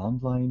a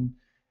command line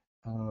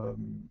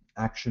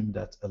action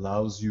that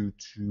allows you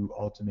to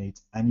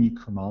automate any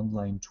command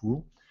line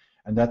tool.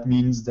 And that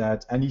means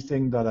that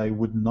anything that I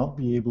would not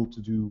be able to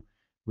do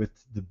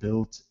with the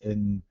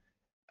built-in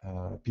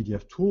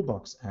PDF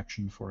Toolbox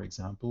action, for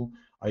example,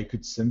 I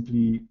could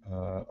simply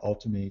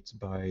automate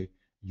by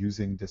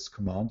using this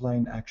command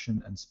line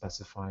action and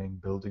specifying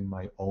building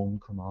my own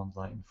command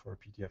line for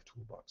PDF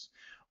Toolbox,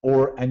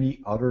 or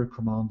any other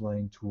command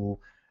line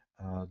tool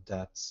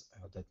that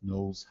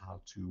knows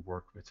how to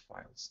work with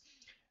files.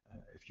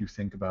 If you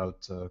think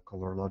about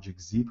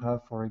ColorLogic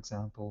Zebra, for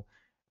example,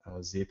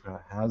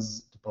 Zebra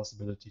has the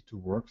possibility to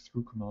work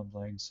through command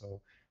line,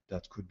 so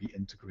that could be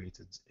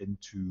integrated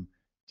into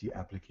the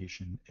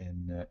application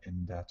in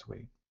that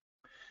way.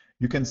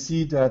 You can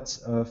see that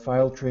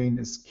FileTrain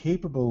is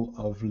capable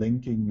of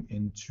linking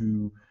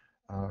into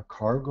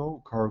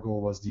Cargo. Cargo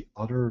was the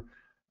other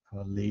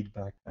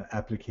laid-back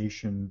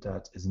application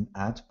that is an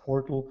ad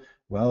portal.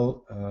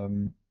 Well,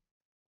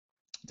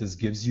 this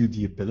gives you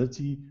the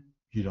ability,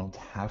 you don't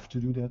have to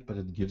do that, but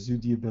it gives you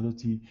the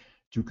ability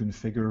to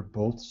configure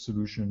both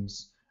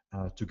solutions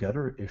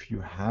together. If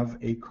you have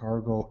a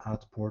Cargo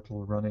ad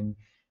portal running,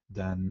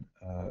 then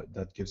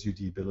that gives you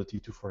the ability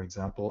to, for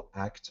example,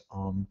 act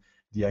on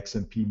the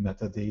XMP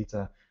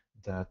metadata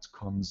that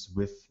comes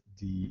with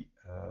the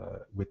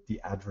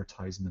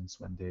advertisements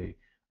when they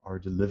are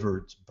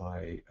delivered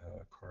by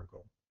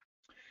Cargo.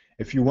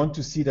 If you want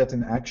to see that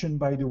in action,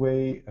 by the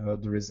way,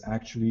 there is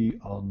actually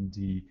on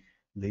the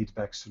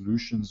Laidback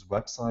Solutions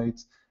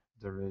website,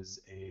 there is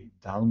a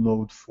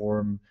download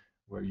form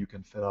where you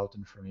can fill out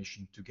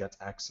information to get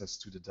access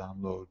to the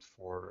download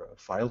for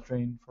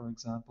FileTrain, for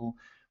example.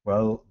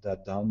 Well,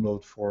 that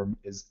download form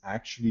is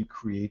actually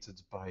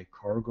created by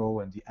Cargo,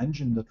 and the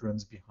engine that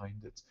runs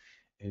behind it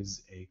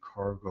is a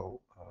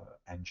Cargo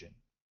engine.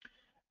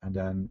 And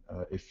then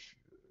if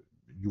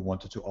you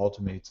wanted to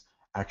automate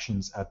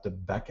actions at the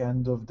back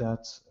end of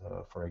that,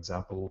 for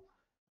example,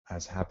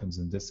 as happens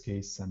in this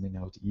case, sending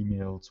out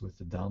emails with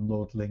the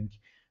download link,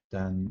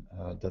 then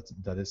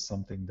that is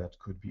something that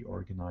could be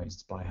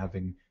organized by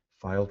having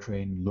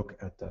FileTrain look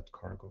at that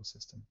Cargo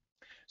system.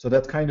 So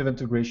that kind of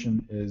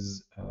integration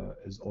is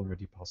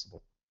already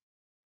possible.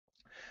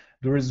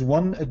 There is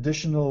one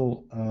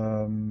additional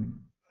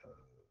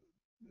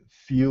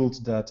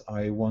field that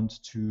I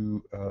want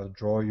to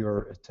draw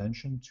your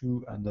attention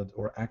to, and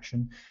or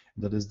action,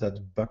 that is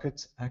that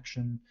bucket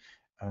action.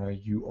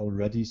 You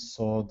already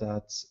saw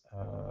that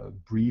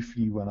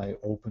briefly when I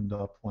opened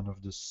up one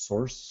of the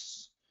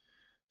sources,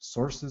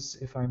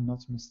 if I'm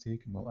not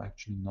mistaken. Well,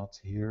 actually not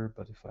here,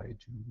 but if I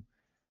do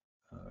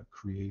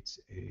create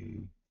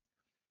a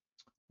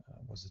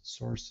was it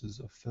sources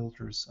of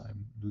filters?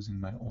 I'm losing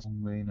my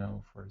own way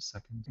now for a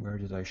second. Where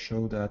did I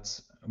show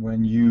that?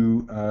 When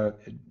you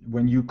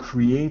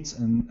create,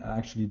 and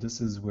actually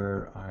this is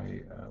where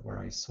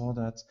I saw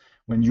that.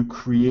 When you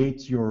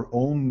create your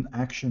own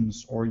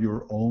actions or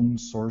your own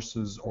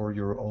sources or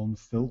your own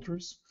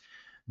filters,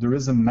 there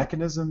is a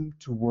mechanism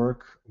to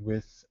work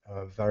with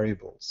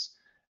variables.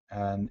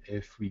 And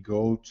if we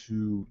go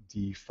to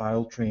the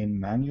FileTrain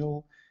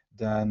manual,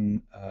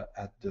 then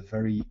at the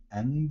very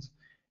end,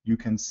 you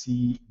can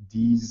see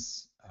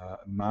these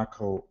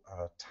macro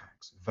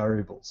tags,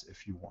 variables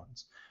if you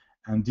want.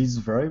 And these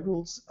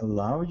variables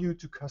allow you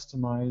to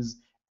customize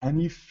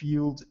any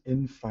field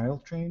in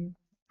FileTrain.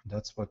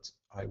 That's what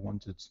I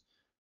wanted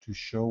to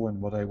show and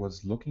what I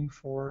was looking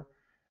for.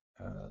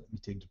 Let me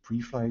take the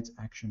pre-flight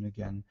action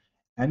again.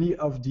 Any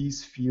of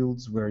these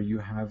fields where you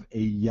have a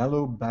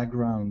yellow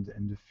background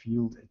in the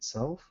field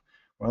itself,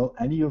 well,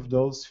 any of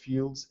those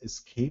fields is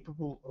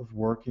capable of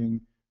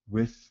working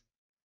with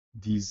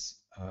these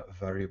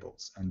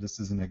variables. And this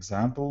is an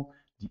example.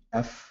 The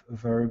F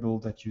variable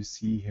that you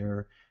see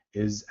here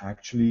is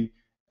actually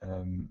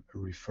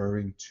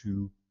referring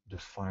to the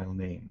file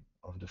name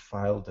of the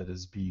file that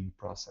is being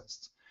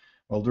processed.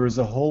 Well, there is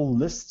a whole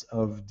list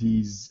of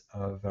these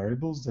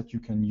variables that you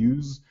can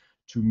use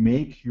to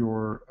make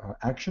your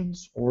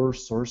actions or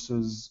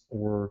sources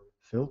or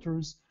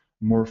filters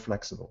more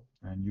flexible.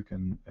 And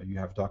you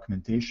have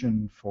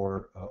documentation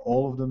for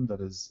all of them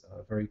that is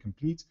very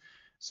complete.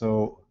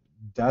 So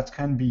that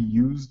can be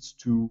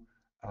used to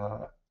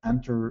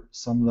enter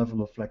some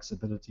level of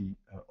flexibility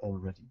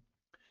already.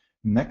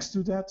 Next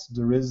to that,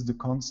 there is the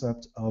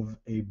concept of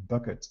a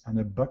bucket, and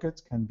a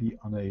bucket can be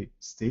on a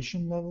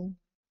station level,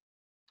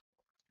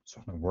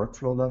 so on a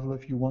workflow level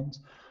if you want,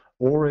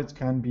 or it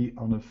can be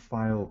on a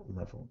file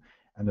level.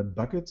 And a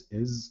bucket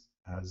is,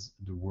 as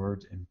the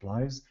word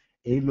implies,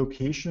 a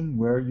location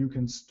where you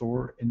can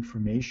store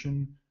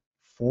information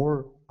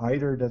for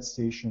either that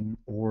station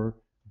or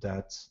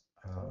that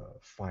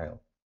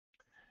file.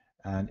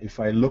 And if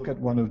I look at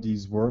one of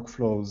these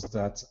workflows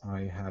that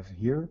I have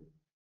here,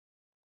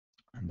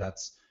 and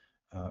that's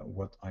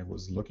what I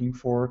was looking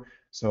for.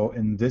 So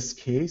in this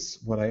case,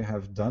 what I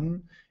have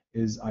done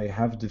is I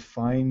have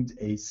defined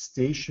a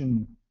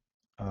station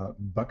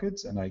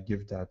bucket, and I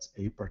give that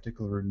a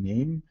particular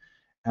name,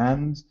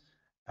 and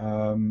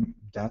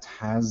that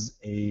has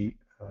a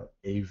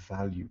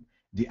value.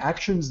 The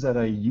actions that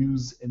I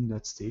use in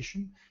that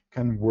station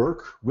can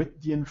work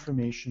with the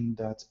information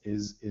that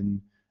is in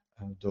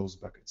those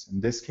buckets. In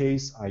this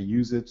case, I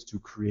use it to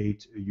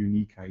create a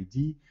unique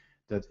ID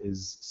that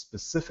is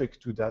specific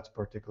to that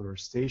particular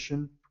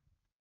station,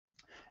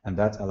 and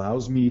that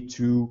allows me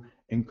to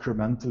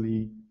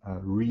incrementally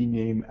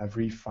rename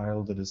every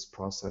file that is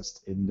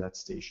processed in that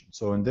station.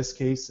 So in this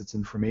case, it's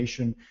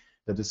information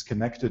that is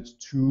connected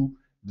to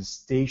the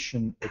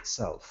station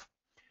itself.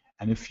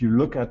 And if you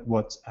look at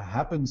what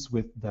happens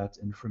with that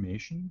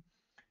information,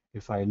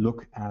 if I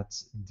look at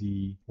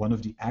one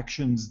of the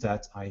actions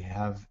that I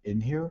have in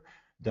here,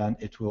 then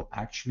it will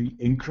actually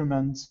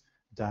increment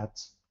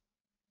that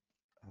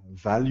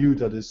value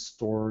that is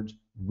stored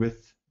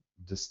with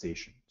the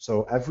station.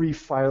 So every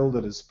file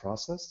that is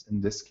processed, in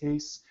this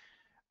case,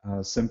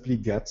 simply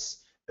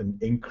gets an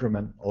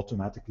increment,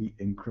 automatically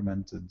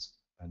incremented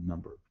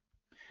number.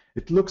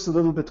 It looks a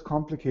little bit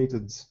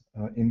complicated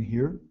in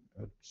here,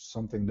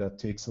 something that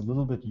takes a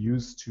little bit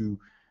used to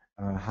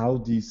how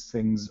these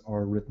things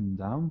are written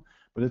down,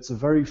 but it's a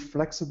very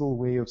flexible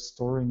way of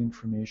storing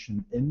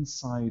information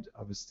inside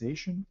of a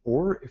station,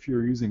 or if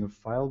you're using a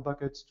file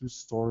bucket to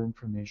store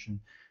information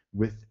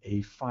with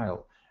a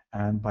file.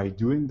 And by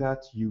doing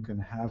that, you can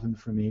have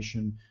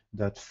information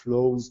that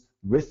flows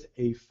with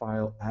a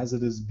file as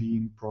it is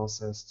being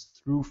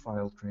processed through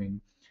FileTrain,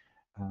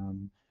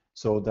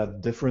 so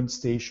that different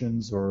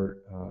stations or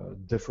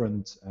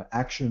different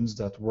actions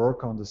that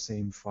work on the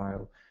same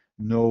file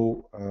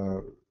know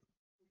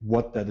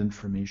what that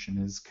information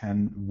is,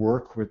 can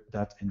work with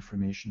that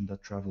information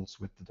that travels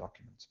with the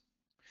document.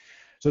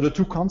 So the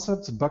two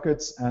concepts,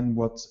 buckets and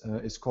what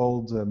is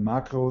called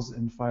macros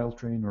in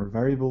FileTrain or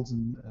variables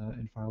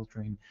in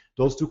FileTrain,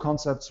 those two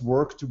concepts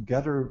work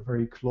together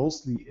very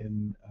closely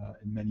in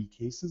many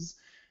cases.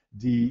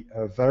 The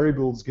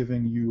variables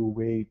giving you a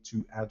way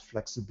to add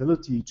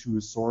flexibility to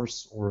a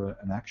source or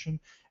an action,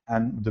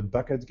 and the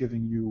bucket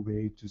giving you a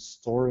way to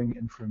storing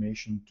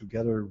information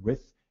together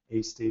with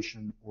a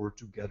station or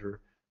together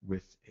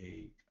with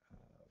a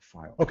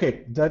file.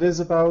 Okay, that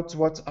is about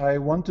what I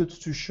wanted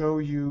to show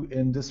you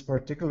in this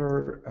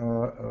particular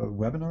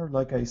webinar.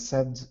 Like I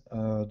said,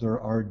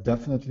 there are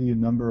definitely a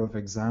number of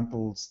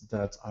examples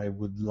that I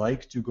would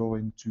like to go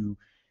into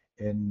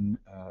in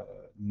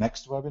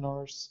next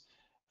webinars.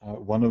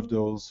 One of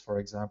those, for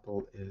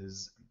example,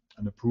 is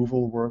an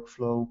approval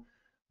workflow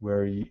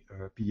where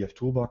PDF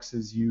Toolbox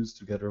is used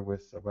together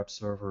with a web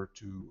server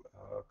to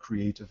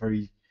create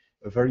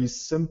a very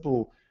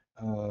simple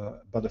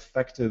but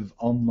effective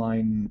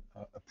online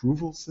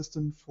approval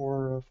system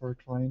for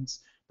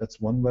clients.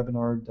 That's one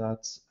webinar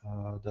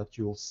that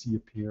you'll see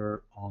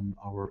appear on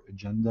our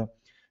agenda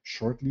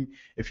shortly.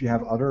 If you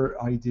have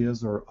other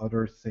ideas or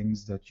other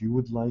things that you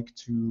would like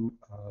to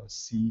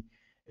see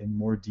in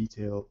more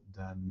detail,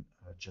 then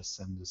just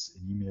send us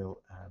an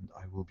email and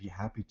I will be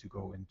happy to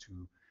go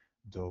into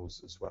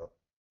those as well.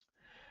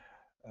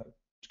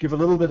 To give a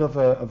little bit of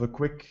a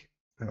quick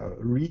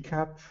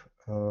recap,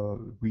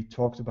 we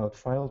talked about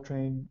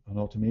FileTrain, an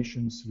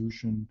automation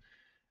solution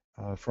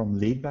from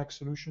Laidback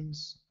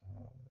Solutions,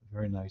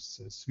 very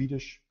nice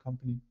Swedish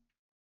company.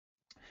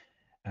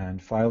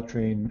 And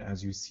FileTrain,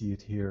 as you see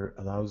it here,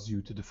 allows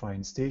you to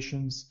define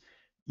stations.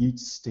 Each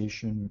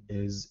station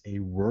is a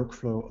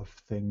workflow of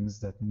things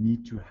that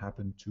need to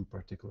happen to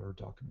particular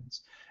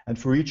documents. And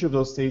for each of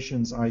those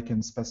stations, I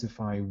can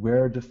specify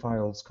where the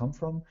files come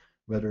from,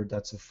 whether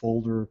that's a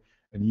folder,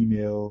 an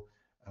email,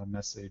 a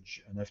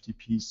message, an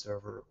FTP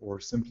server, or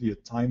simply a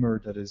timer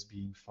that is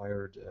being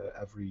fired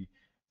every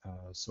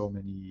so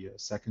many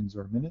seconds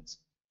or minutes.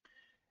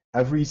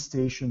 Every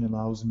station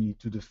allows me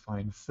to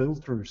define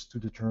filters to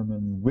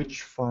determine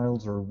which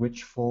files or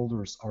which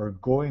folders are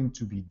going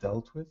to be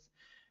dealt with.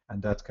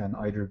 And that can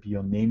either be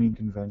a naming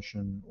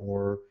convention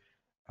or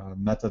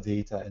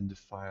metadata in the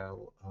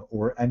file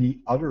or any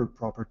other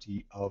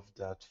property of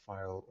that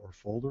file or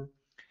folder.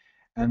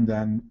 And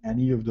then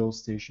any of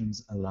those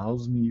stations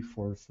allows me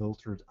for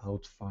filtered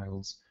out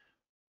files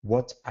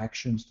what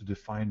actions to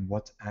define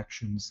what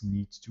actions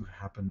need to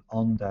happen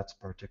on that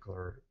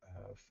particular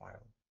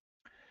file.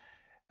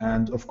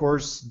 And of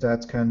course,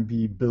 that can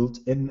be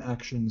built-in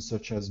actions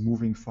such as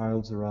moving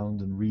files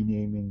around and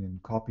renaming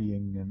and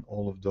copying and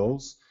all of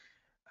those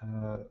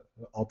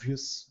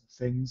obvious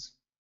things.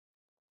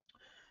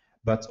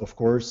 But of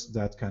course,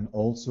 that can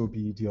also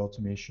be the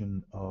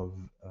automation of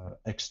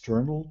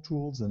external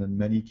tools. And in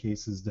many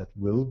cases, that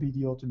will be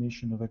the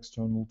automation of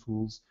external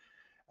tools.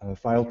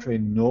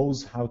 FileTrain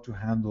knows how to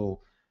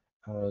handle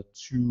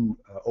two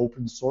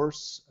open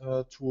source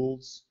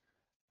tools,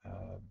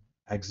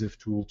 EXIF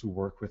tool to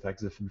work with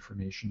EXIF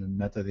information and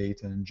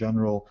metadata in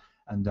general,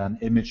 and then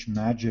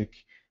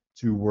ImageMagick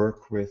to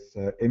work with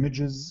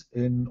images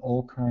in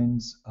all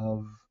kinds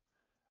of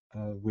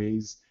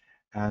ways.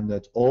 And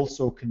that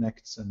also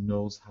connects and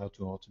knows how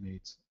to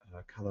automate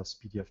Kala's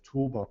PDF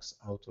toolbox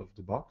out of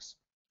the box.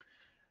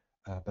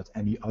 But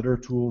any other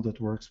tool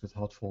that works with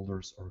hot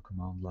folders or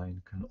command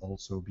line can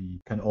also be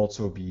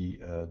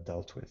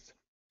dealt with.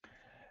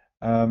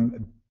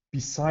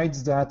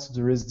 Besides that,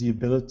 there is the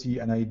ability,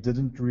 and I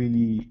didn't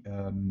really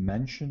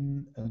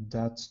mention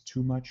that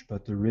too much,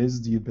 but there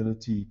is the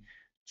ability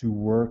to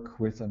work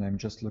with, and I'm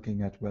just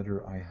looking at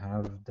whether I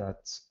have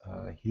that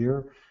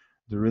here.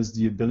 There is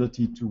the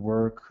ability to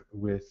work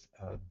with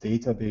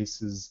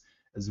databases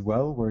as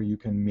well, where you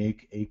can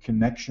make a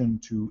connection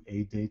to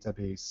a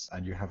database,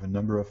 and you have a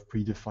number of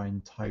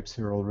predefined types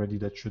here already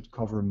that should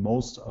cover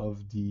most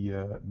of the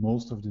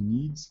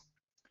needs,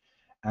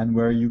 and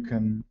where you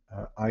can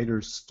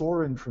either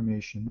store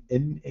information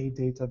in a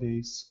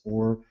database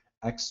or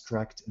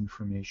extract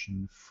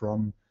information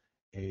from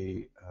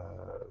a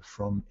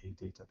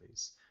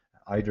database,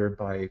 either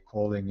by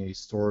calling a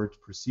stored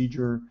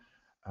procedure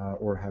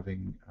or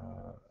having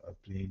a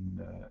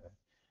plain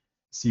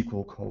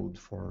SQL code,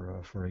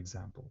 for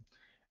example.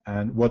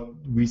 And what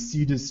we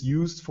see this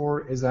used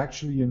for is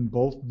actually in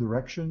both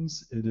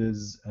directions. It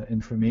is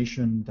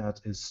information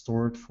that is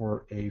stored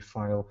for a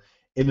file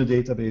in a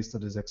database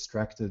that is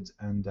extracted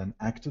and then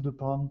acted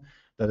upon.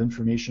 That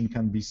information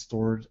can be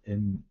stored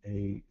in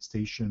a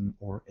station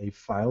or a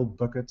file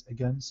bucket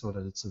again, so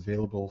that it's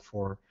available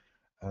for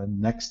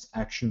next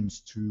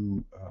actions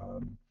to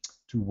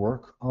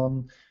work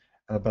on.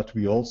 But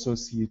we also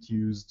see it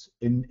used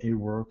in a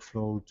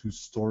workflow to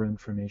store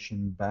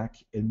information back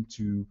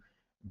into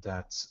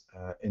that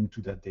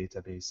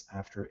database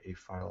after a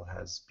file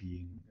has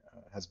been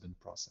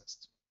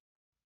processed.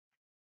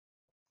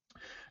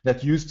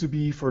 That used to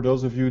be, for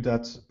those of you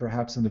that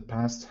perhaps in the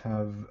past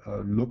have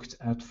looked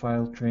at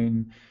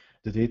FileTrain,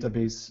 the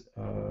database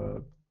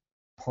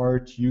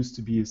part used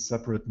to be a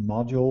separate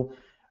module,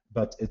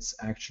 but it's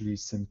actually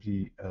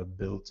simply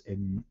built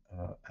in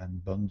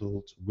and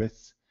bundled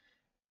with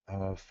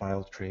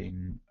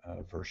FileTrain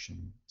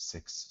version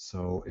 6.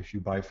 So if you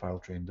buy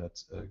FileTrain,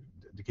 that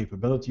the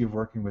capability of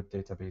working with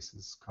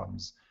databases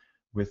comes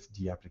with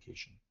the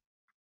application.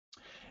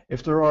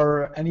 If there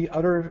are any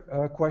other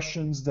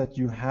questions that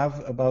you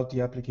have about the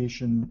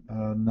application,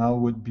 now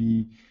would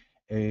be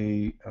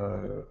a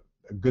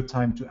good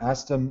time to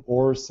ask them,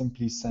 or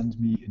simply send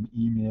me an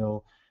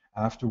email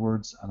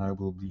afterwards, and I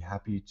will be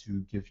happy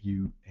to give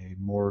you a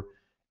more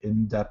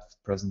in-depth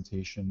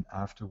presentation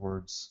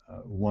afterwards,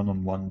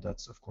 one-on-one.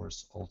 That's of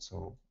course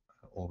also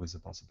always a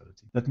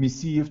possibility. Let me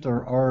see if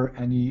there are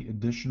any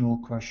additional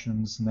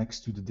questions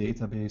next to the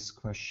database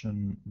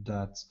question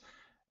that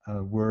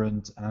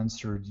weren't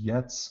answered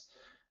yet,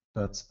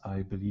 but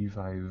I believe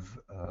I've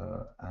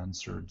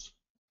answered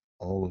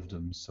all of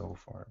them so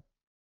far.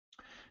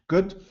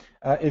 Good.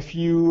 If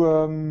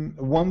you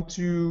want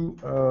to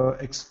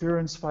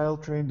experience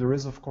FileTrain, there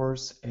is of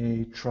course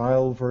a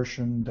trial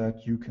version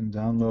that you can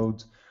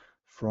download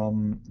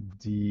from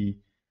the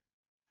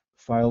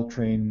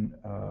FileTrain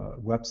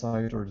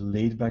website or the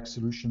Laidback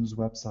Solutions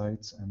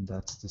website, and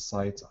that's the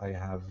site I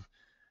have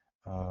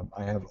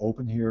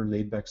open here,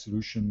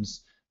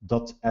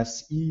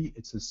 laidbacksolutions.se.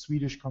 It's a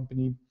Swedish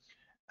company.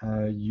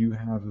 You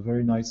have a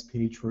very nice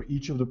page for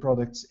each of the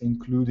products,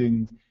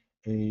 including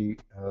a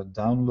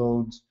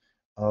download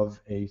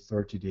of a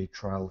 30-day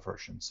trial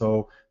version.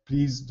 So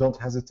please don't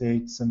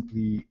hesitate,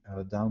 simply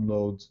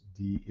download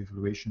the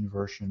evaluation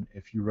version.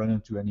 If you run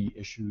into any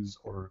issues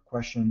or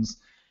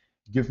questions,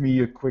 give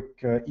me a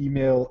quick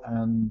email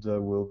and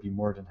we'll be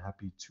more than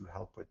happy to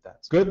help with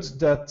that. Good,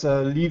 that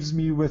leaves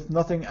me with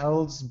nothing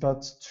else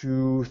but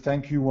to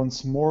thank you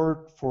once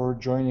more for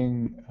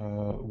joining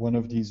one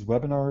of these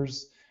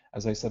webinars.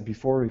 As I said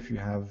before, if you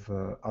have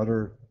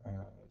other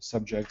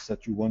subjects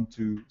that you want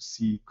to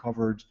see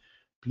covered,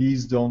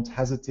 please don't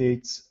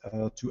hesitate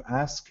to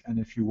ask. And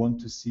if you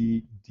want to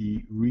see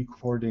the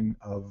recording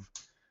of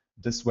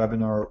this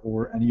webinar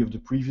or any of the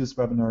previous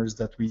webinars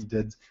that we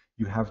did,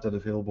 you have that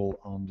available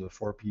on the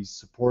 4Ps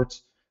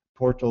support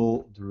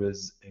portal. There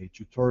is a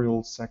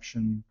tutorial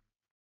section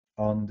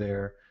on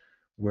there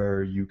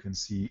where you can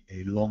see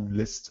a long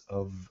list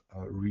of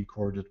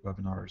recorded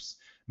webinars.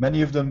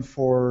 Many of them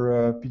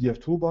for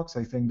PDF Toolbox.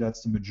 I think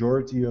that's the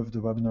majority of the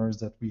webinars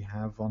that we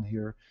have on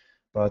here,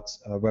 but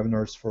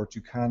webinars for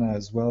Tucana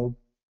as well.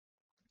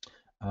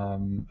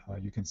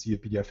 You can see a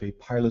PDFA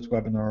pilot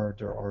webinar.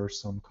 There are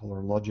some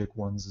Color Logic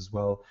ones as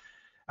well.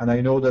 And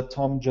I know that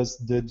Tom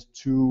just did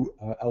 2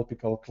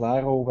 LPCal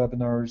Claro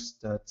webinars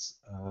that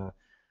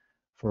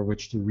for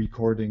which the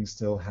recording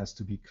still has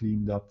to be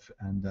cleaned up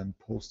and then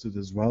posted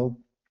as well.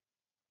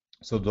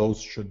 So those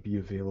should be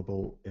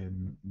available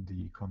in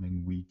the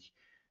coming week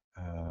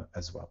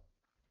as well.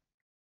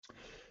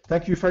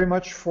 Thank you very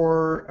much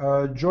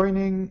for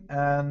joining,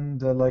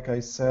 and like I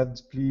said,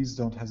 please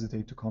don't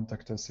hesitate to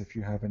contact us if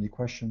you have any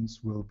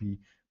questions. We'll be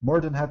more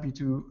than happy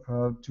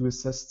to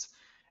assist,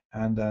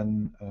 and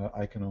then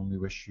I can only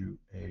wish you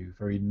a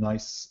very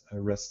nice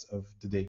rest of the day.